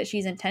do think that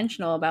she's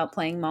intentional about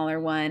playing Mahler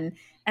 1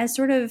 as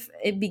sort of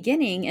a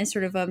beginning, as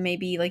sort of a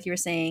maybe like you were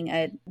saying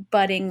a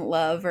budding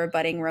love or a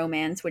budding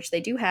romance, which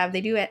they do have.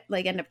 They do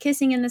like end up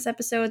kissing in this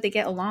episode. They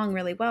get along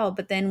really well,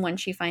 but then when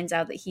she finds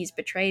out that he's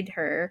betrayed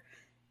her,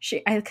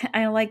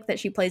 I like that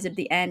she plays it at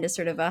the end as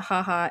sort of a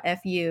haha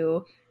F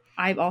you,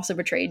 I've also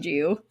betrayed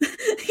you,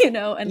 you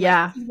know, and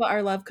like, what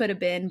our love could have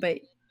been, but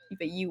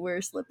you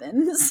were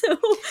slipping. So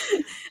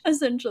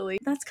essentially,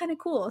 that's kind of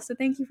cool. So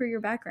thank you for your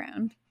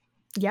background.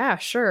 Yeah,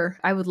 sure.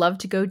 I would love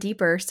to go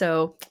deeper.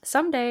 So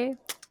someday.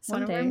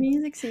 One of our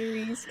music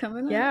series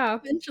coming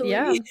up eventually.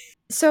 Yeah.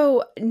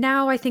 So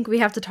now I think we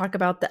have to talk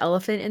about the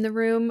elephant in the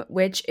room,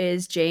 which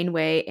is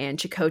Janeway and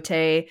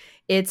Chakotay.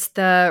 It's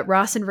the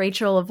Ross and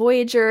Rachel of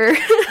Voyager.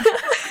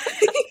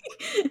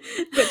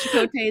 But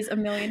Chakotay is a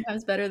million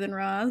times better than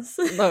Ross.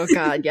 Oh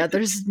God, yeah.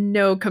 There's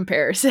no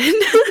comparison.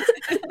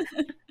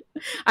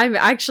 I'm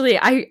actually,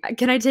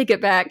 can I take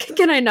it back?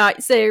 Can I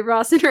not say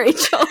Ross and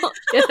Rachel?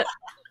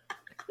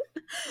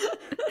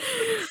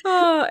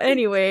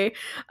 Anyway,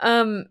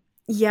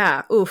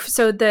 yeah. Oof.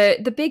 So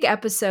the big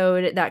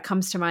episode that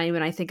comes to mind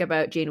when I think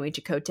about Janeway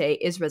Chakotay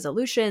is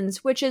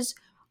Resolutions, which is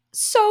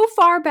so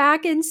far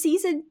back in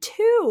season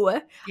 2.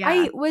 Yeah.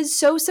 I was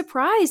so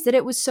surprised that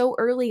it was so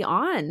early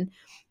on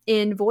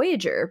in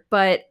Voyager,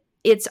 but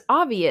it's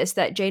obvious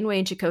that Janeway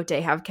and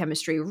Chakotay have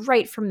chemistry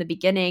right from the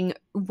beginning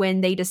when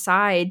they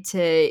decide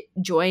to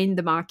join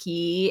the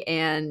Maquis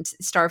and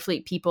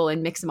Starfleet people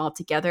and mix them all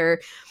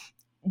together.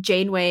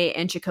 Janeway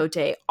and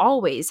Chakotay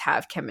always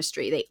have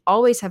chemistry. They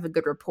always have a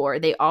good rapport.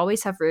 They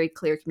always have very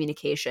clear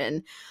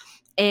communication.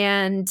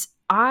 And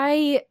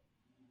I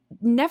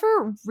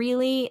never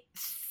really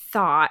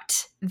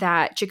thought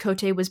that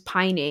Chakotay was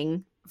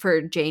pining for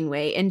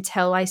Janeway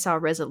until I saw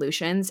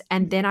Resolutions.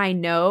 And then I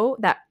know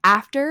that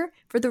after,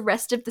 for the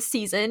rest of the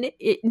season,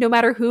 no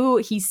matter who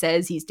he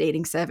says he's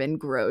dating, Seven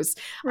grows.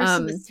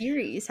 Rest of the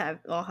series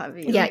all have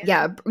you.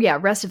 Yeah.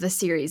 Rest of the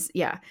series.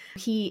 Yeah.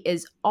 He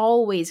is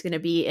always going to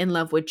be in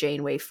love with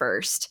Janeway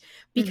first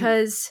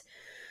because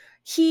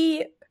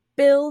he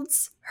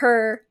builds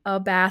her a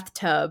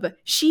bathtub.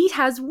 She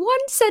has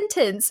one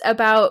sentence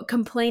about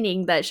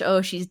complaining that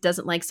she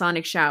doesn't like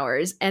sonic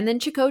showers, and then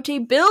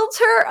Chakotay builds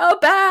her a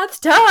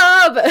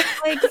bathtub.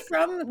 Like,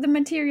 from the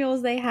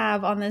materials they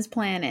have on this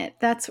planet.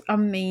 That's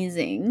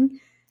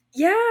amazing.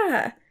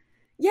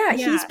 Yeah,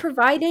 he's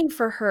providing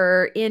for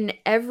her in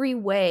every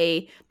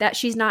way that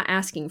she's not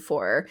asking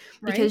for,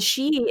 because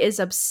she is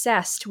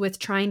obsessed with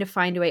trying to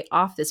find a way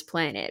off this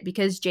planet,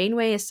 because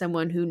Janeway is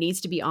someone who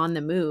needs to be on the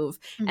move,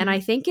 and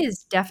I think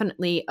is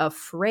definitely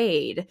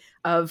afraid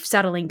of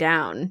settling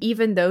down.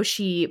 Even though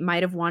she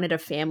might have wanted a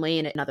family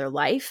in another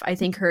life, I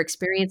think her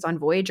experience on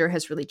Voyager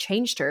has really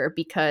changed her,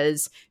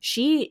 because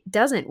she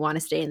doesn't want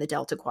to stay in the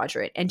Delta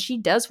Quadrant, and she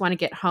does want to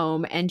get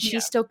home, and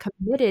she's still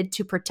committed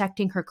to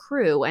protecting her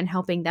crew and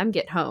helping them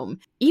get home,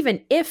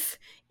 even if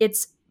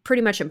it's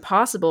pretty much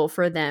impossible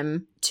for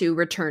them to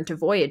return to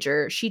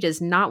Voyager. She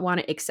does not want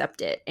to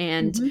accept it,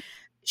 and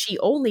she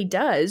only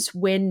does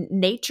when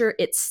nature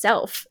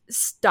itself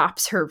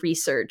stops her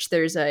research.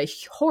 There's a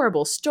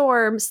horrible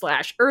storm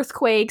 /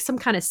 earthquake, some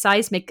kind of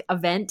seismic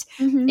event,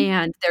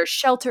 and their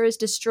shelter is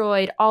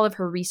destroyed. All of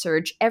her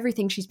research,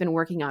 everything she's been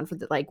working on for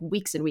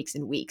weeks and weeks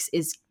and weeks,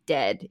 is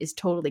dead, is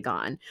totally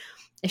gone.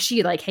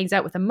 She hangs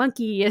out with a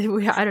monkey.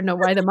 I don't know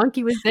why the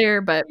monkey was there,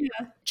 but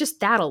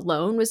just that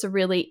alone was a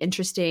really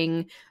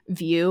interesting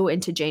view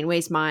into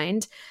Janeway's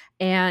mind.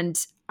 And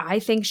I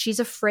think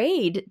she's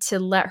afraid to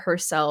let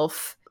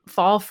herself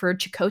fall for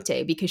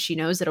Chakotay, because she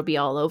knows it'll be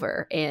all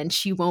over and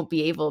she won't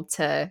be able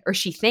to, or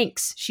she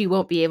thinks she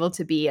won't be able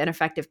to be an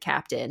effective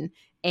captain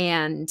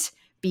and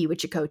be with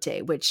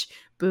Chakotay, which,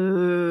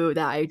 boo,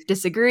 I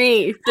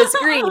disagree. That's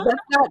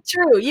not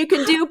true. You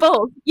can do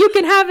both. You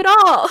can have it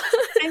all.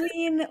 I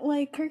mean,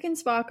 Kirk and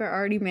Spock are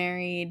already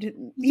married.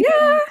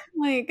 Yeah.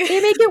 They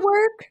make it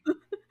work.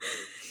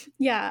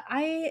 Yeah,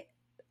 I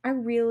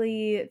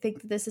really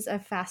think that this is a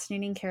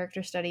fascinating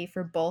character study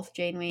for both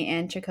Janeway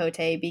and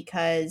Chakotay,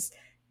 because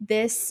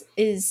this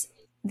is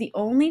the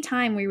only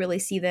time we really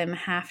see them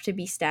have to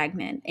be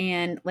stagnant.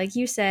 And like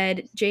you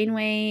said,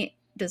 Janeway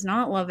does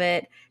not love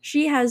it.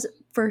 She has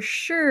for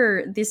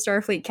sure the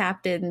Starfleet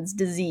captain's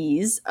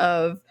disease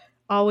of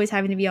always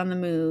having to be on the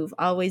move,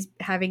 always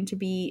having to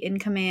be in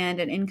command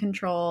and in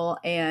control,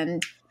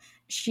 and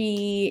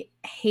she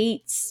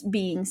hates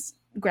being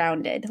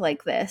grounded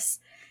like this.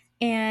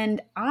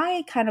 And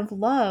I kind of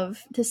love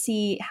to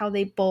see how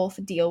they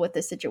both deal with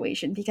this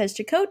situation, because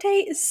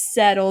Chakotay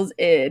settles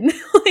in.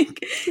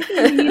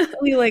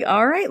 Immediately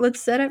all right,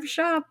 let's set up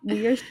shop.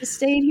 We are just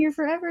staying here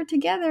forever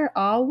together.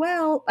 Oh,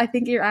 well, I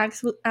think you're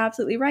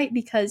absolutely right,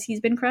 because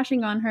he's been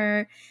crushing on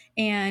her.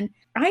 And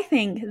I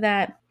think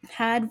that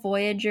had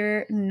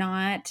Voyager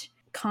not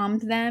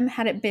calmed them,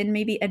 had it been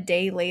maybe a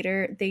day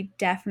later, they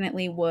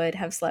definitely would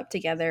have slept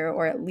together,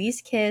 or at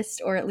least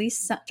kissed, or at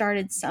least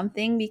started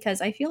something,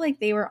 because I feel like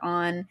they were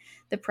on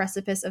the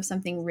precipice of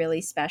something really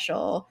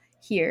special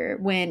here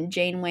when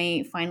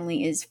Janeway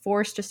finally is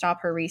forced to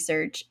stop her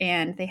research,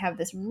 and they have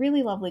this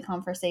really lovely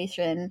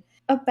conversation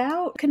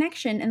about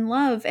connection and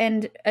love.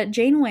 And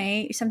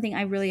Janeway, something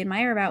I really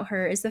admire about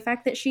her is the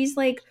fact that she's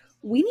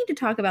we need to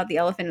talk about the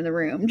elephant in the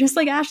room, just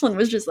like Ashlyn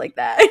was just like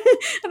that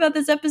about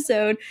this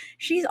episode.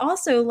 She's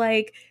also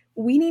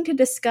we need to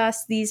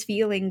discuss these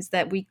feelings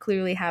that we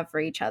clearly have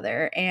for each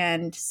other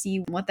and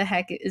see what the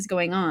heck is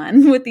going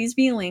on with these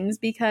feelings,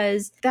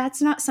 because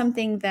that's not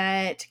something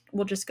that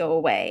will just go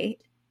away.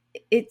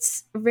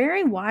 It's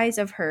very wise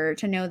of her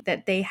to know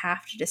that they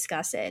have to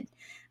discuss it.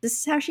 This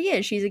is how she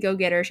is. She's a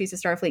go-getter. She's a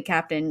Starfleet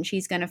captain.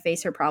 She's going to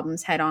face her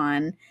problems head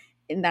on,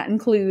 and that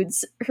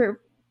includes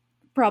her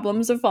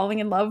problems of falling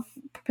in love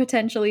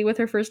potentially with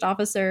her first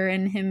officer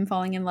and him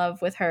falling in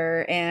love with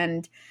her.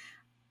 And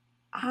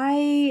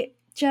I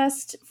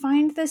just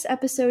find this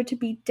episode to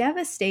be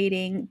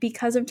devastating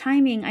because of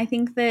timing. I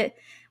think that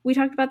we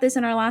talked about this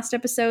in our last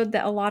episode,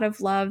 that a lot of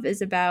love is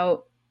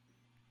about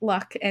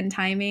luck and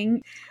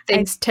timing.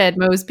 Thanks, Ted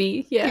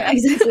Mosby. Yeah,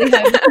 exactly.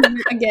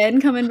 Again,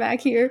 coming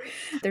back here.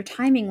 Their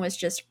timing was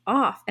just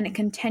off, and it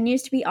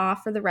continues to be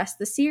off for the rest of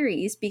the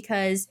series,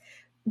 because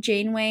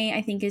Janeway,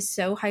 I think, is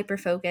so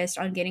hyper-focused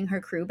on getting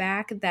her crew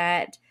back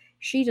that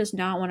she does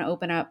not want to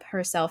open up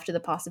herself to the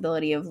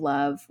possibility of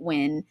love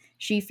when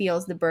she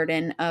feels the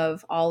burden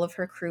of all of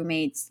her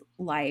crewmates'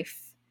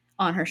 life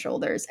on her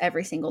shoulders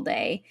every single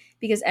day.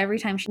 Because every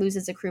time she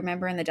loses a crew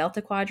member in the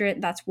Delta Quadrant,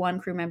 that's one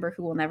crew member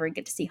who will never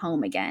get to see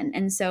home again.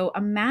 And so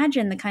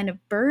imagine the kind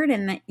of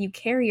burden that you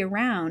carry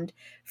around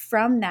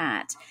from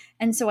that.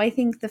 And so I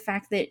think the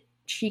fact that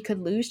she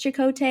could lose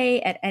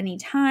Chakotay at any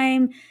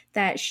time,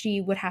 that she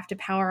would have to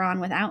power on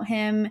without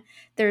him,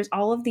 there's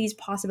all of these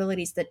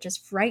possibilities that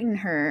just frighten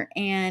her.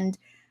 And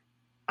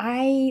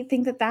I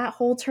think that that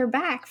holds her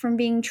back from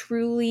being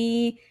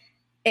truly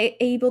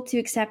able to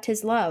accept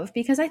his love,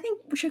 because I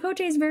think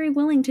Chakotay is very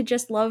willing to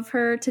just love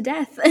her to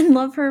death and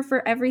love her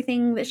for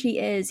everything that she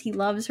is. He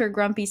loves her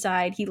grumpy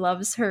side. He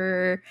loves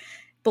her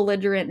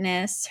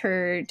belligerentness,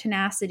 her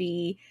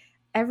tenacity.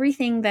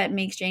 Everything that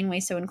makes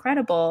Janeway so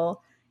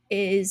incredible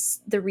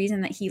is the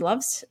reason that he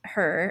loves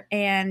her,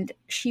 and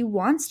she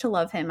wants to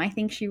love him. I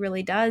think she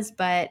really does,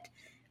 but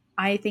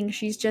I think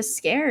she's just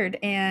scared.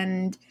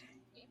 And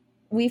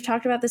we've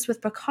talked about this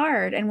with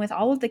Picard and with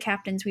all of the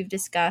captains we've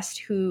discussed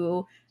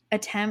who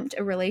attempt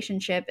a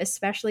relationship,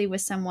 especially with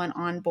someone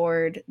on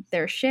board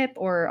their ship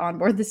or on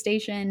board the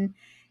station.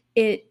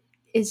 It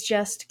is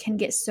just can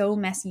get so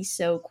messy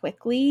so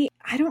quickly.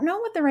 I don't know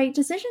what the right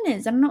decision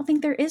is. I don't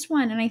think there is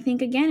one. And I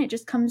think, again, it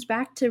just comes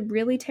back to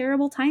really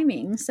terrible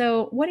timing.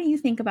 So what do you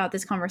think about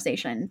this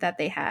conversation that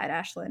they had,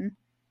 Ashlyn?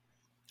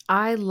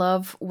 I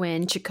love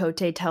when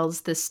Chakotay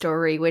tells this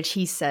story, which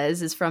he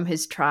says is from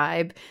his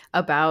tribe,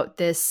 about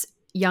this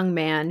young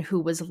man who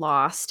was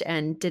lost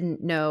and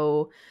didn't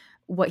know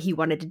what he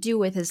wanted to do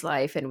with his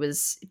life and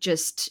was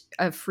just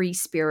a free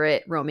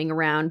spirit roaming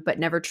around, but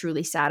never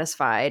truly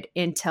satisfied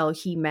until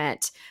he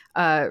met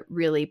a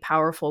really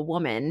powerful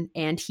woman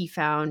and he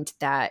found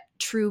that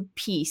true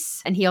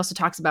peace. And he also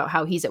talks about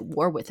how he's at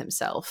war with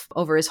himself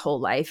over his whole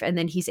life. And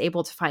then he's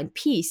able to find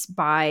peace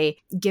by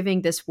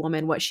giving this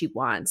woman what she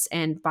wants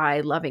and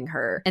by loving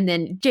her. And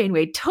then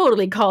Janeway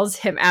totally calls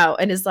him out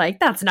and is like,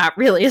 that's not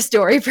really a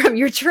story from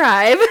your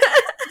tribe.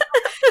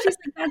 She's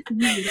like, that's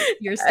me,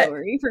 your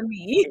story for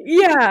me.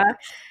 Yeah.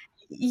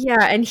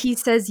 And he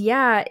says,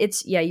 yeah,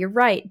 you're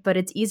right, but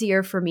it's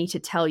easier for me to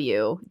tell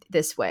you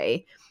this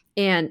way.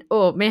 And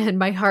oh man,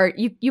 my heart,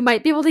 you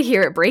might be able to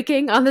hear it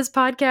breaking on this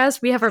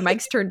podcast. We have our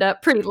mics turned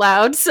up pretty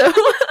loud, so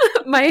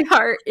my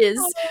heart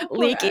is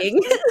leaking.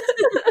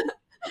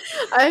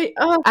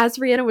 As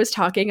Rhianna was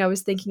talking, I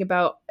was thinking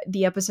about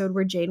the episode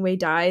where Janeway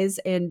dies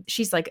and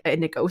she's like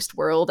in a ghost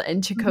world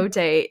and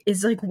Chakotay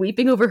is like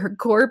weeping over her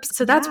corpse.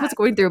 So that's what's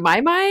going through my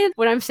mind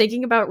when I'm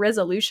thinking about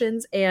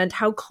resolutions and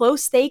how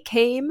close they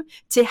came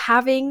to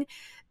having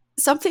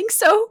something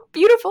so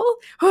beautiful.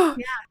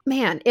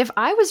 Man, if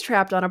I was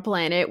trapped on a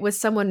planet with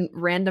someone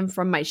random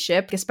from my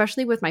ship,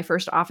 especially with my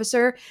first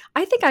officer,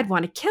 I think I'd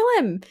want to kill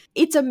him.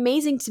 It's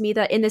amazing to me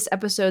that in this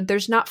episode,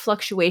 there's not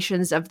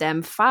fluctuations of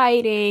them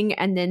fighting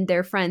and then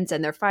they're friends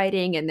and they're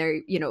fighting and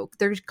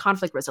there's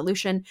conflict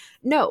resolution.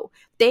 No,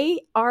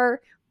 they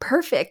are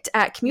perfect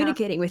at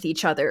communicating with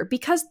each other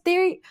because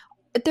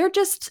they're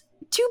just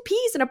two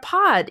peas in a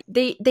pod.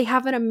 They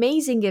have an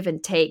amazing give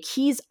and take.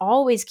 He's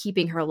always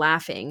keeping her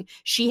laughing.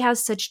 She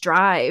has such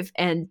drive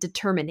and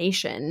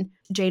determination.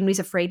 Janeway's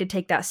afraid to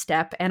take that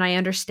step, and I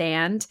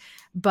understand,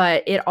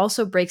 but it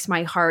also breaks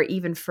my heart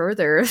even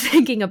further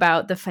thinking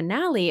about the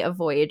finale of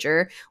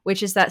Voyager,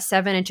 which is that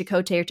Seven and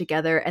Chakotay are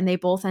together and they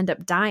both end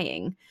up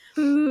dying.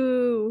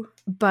 Ooh.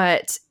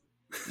 But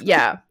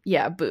yeah,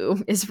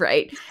 boo is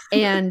right.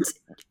 And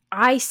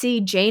I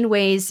see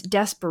Janeway's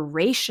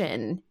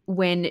desperation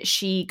when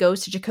she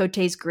goes to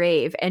Chakotay's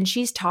grave and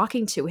she's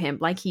talking to him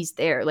like he's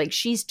there. Like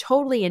she's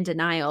totally in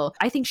denial.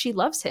 I think she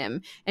loves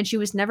him and she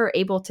was never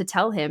able to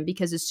tell him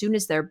because as soon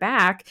as they're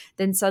back,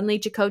 then suddenly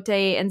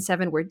Chakotay and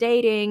Seven were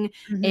dating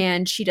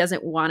and she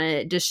doesn't want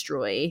to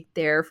destroy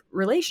their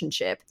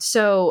relationship.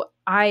 So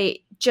I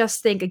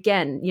just think,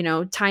 again,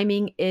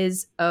 timing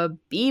is a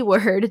B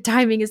word.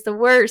 Timing is the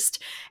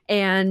worst.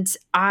 And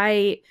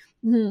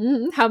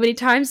how many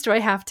times do I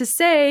have to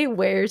say,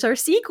 where's our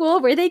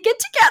sequel where they get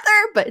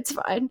together? But it's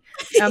fine.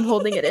 I'm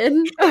holding it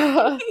in.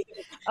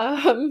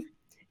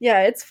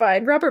 Yeah, it's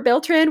fine. Robert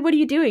Beltran, what are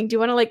you doing? Do you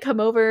want to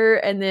come over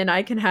and then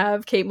I can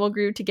have Kate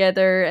Mulgrew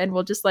together and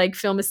we'll just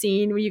film a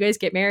scene where you guys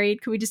get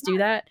married? Could we just do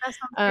that? That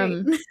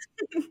sounds great.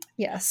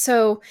 Yeah,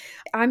 so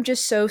I'm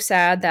just so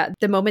sad that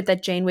the moment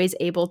that Janeway's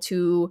able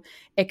to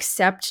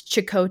accept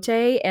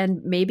Chakotay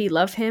and maybe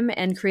love him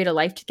and create a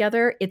life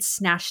together, it's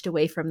snatched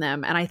away from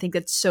them. And I think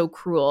that's so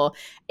cruel.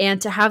 And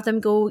to have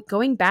them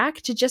going back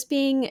to just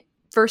being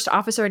first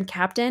officer and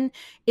captain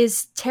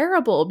is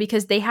terrible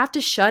because they have to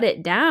shut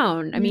it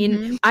down. I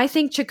mean, I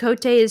think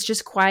Chakotay is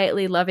just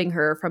quietly loving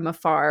her from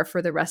afar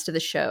for the rest of the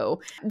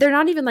show. They're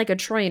not even like a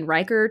Troy and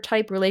Riker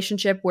type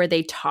relationship where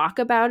they talk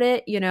about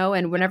it,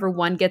 and whenever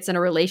one gets in a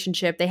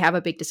relationship, they have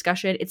a big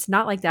discussion. It's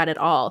not like that at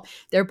all.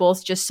 They're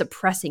both just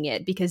suppressing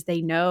it because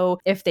they know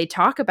if they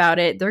talk about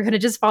it, they're going to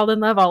just fall in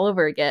love all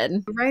over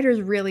again. The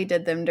writers really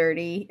did them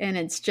dirty, and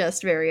it's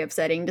just very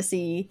upsetting to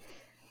see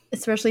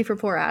especially for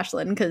poor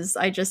Ashlyn, because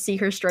I just see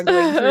her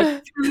struggling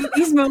through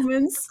these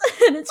moments,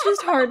 and it's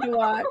just hard to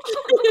watch.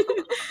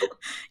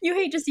 You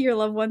hate to see your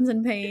loved ones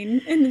in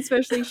pain, and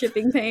especially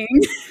shipping pain.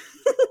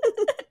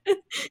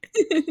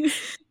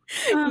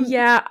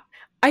 Yeah,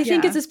 I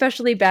think it's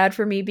especially bad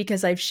for me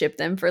because I've shipped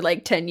them for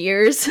like 10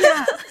 years.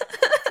 Yeah,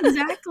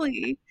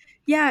 exactly.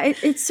 Yeah,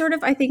 it's sort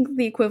of, I think,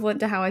 the equivalent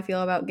to how I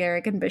feel about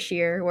Garrick and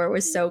Bashir, where it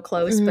was so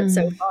close but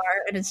so far,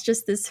 and it's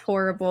just this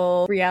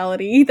horrible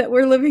reality that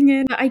we're living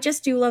in. I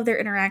just do love their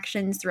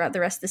interactions throughout the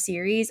rest of the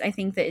series. I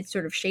think that it's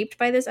sort of shaped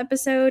by this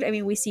episode. I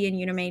mean, we see in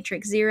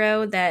Unimatrix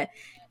Zero that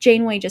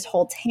Janeway just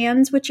holds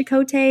hands with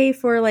Chakotay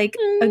for like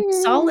a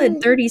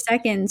solid 30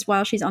 seconds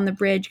while she's on the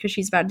bridge because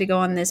she's about to go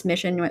on this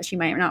mission that she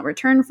might not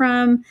return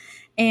from.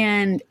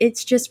 And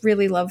it's just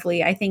really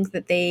lovely. I think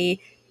that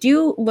they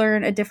do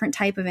learn a different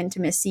type of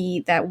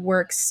intimacy that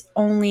works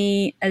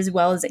only as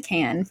well as it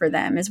can for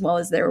them, as well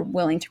as they're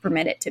willing to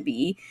permit it to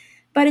be.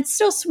 But it's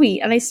still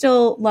sweet, and I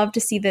still love to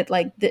see that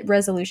like the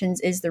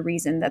resolutions is the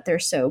reason that they're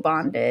so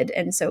bonded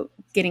and so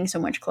getting so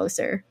much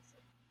closer.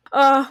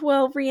 Oh,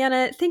 well,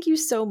 Rhianna, thank you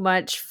so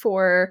much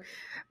for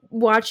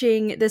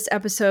watching this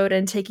episode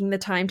and taking the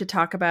time to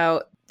talk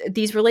about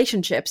these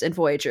relationships in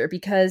Voyager,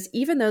 because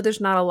even though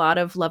there's not a lot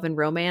of love and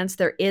romance,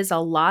 there is a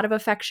lot of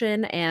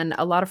affection and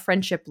a lot of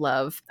friendship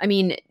love. I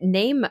mean,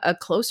 name a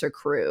closer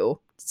crew,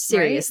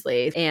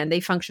 seriously, right? And they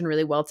function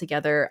really well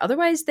together.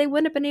 Otherwise, they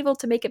wouldn't have been able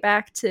to make it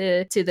back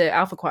to the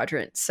Alpha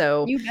Quadrant.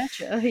 So you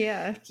betcha.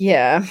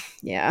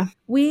 Yeah.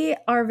 We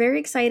are very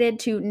excited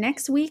to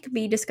next week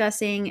be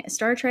discussing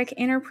Star Trek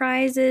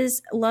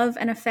Enterprise's Love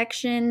and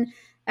Affection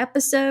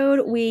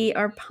episode. We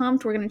are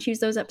pumped. We're going to choose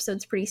those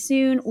episodes pretty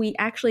soon. We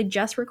actually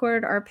just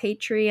recorded our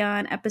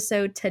Patreon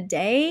episode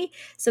today,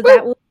 so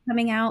that will be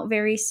coming out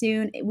very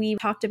soon. We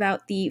talked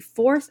about the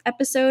 4th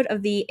episode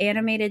of the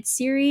animated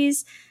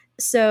series,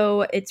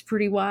 so it's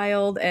pretty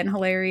wild and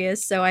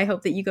hilarious. So I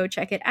hope that you go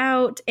check it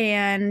out.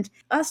 And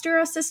us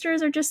Duras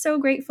Sisters are just so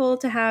grateful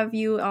to have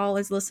you all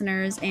as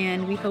listeners,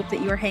 and we hope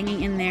that you are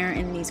hanging in there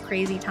in these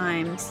crazy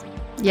times.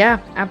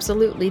 Yeah,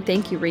 absolutely.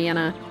 Thank you,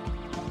 Rhianna.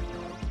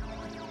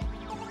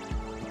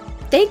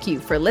 Thank you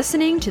for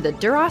listening to the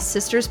Duras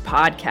Sisters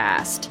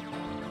podcast.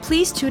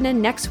 Please tune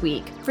in next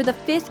week for the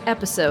 5th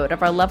episode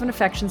of our Love and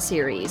Affection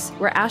series,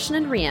 where Ashlyn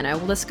and Rhianna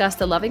will discuss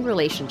the loving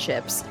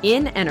relationships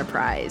in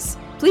Enterprise.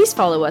 Please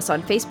follow us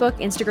on Facebook,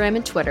 Instagram,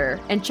 and Twitter,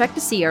 and check to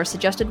see our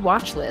suggested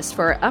watch list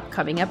for our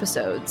upcoming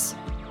episodes.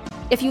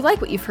 If you like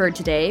what you've heard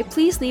today,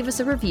 please leave us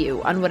a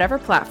review on whatever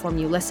platform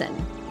you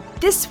listen.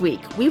 This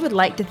week, we would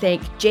like to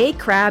thank J.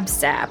 Crab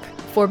Sap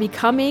for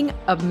becoming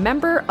a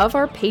member of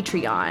our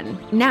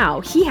Patreon. Now,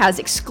 he has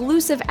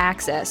exclusive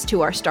access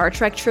to our Star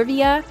Trek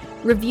trivia,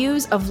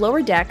 reviews of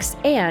Lower Decks,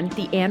 and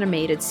the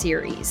animated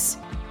series.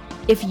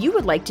 If you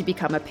would like to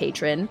become a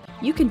patron,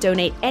 you can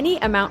donate any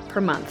amount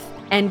per month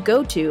and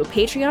go to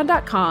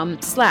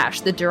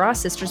patreon.com/the Duras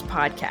Sisters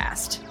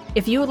podcast.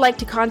 If you would like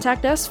to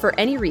contact us for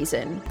any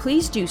reason,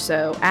 please do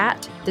so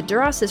at the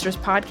Duras Sisters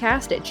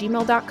podcast at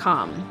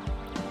gmail.com.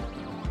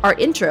 Our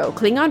intro,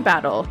 Klingon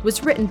Battle,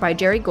 was written by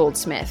Jerry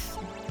Goldsmith.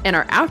 And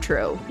our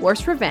outro,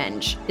 Worst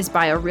Revenge, is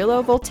by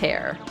Aurelio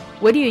Voltaire.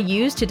 What do you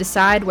use to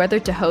decide whether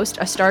to host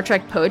a Star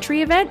Trek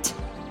poetry event?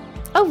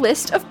 A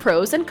list of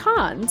pros and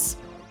cons.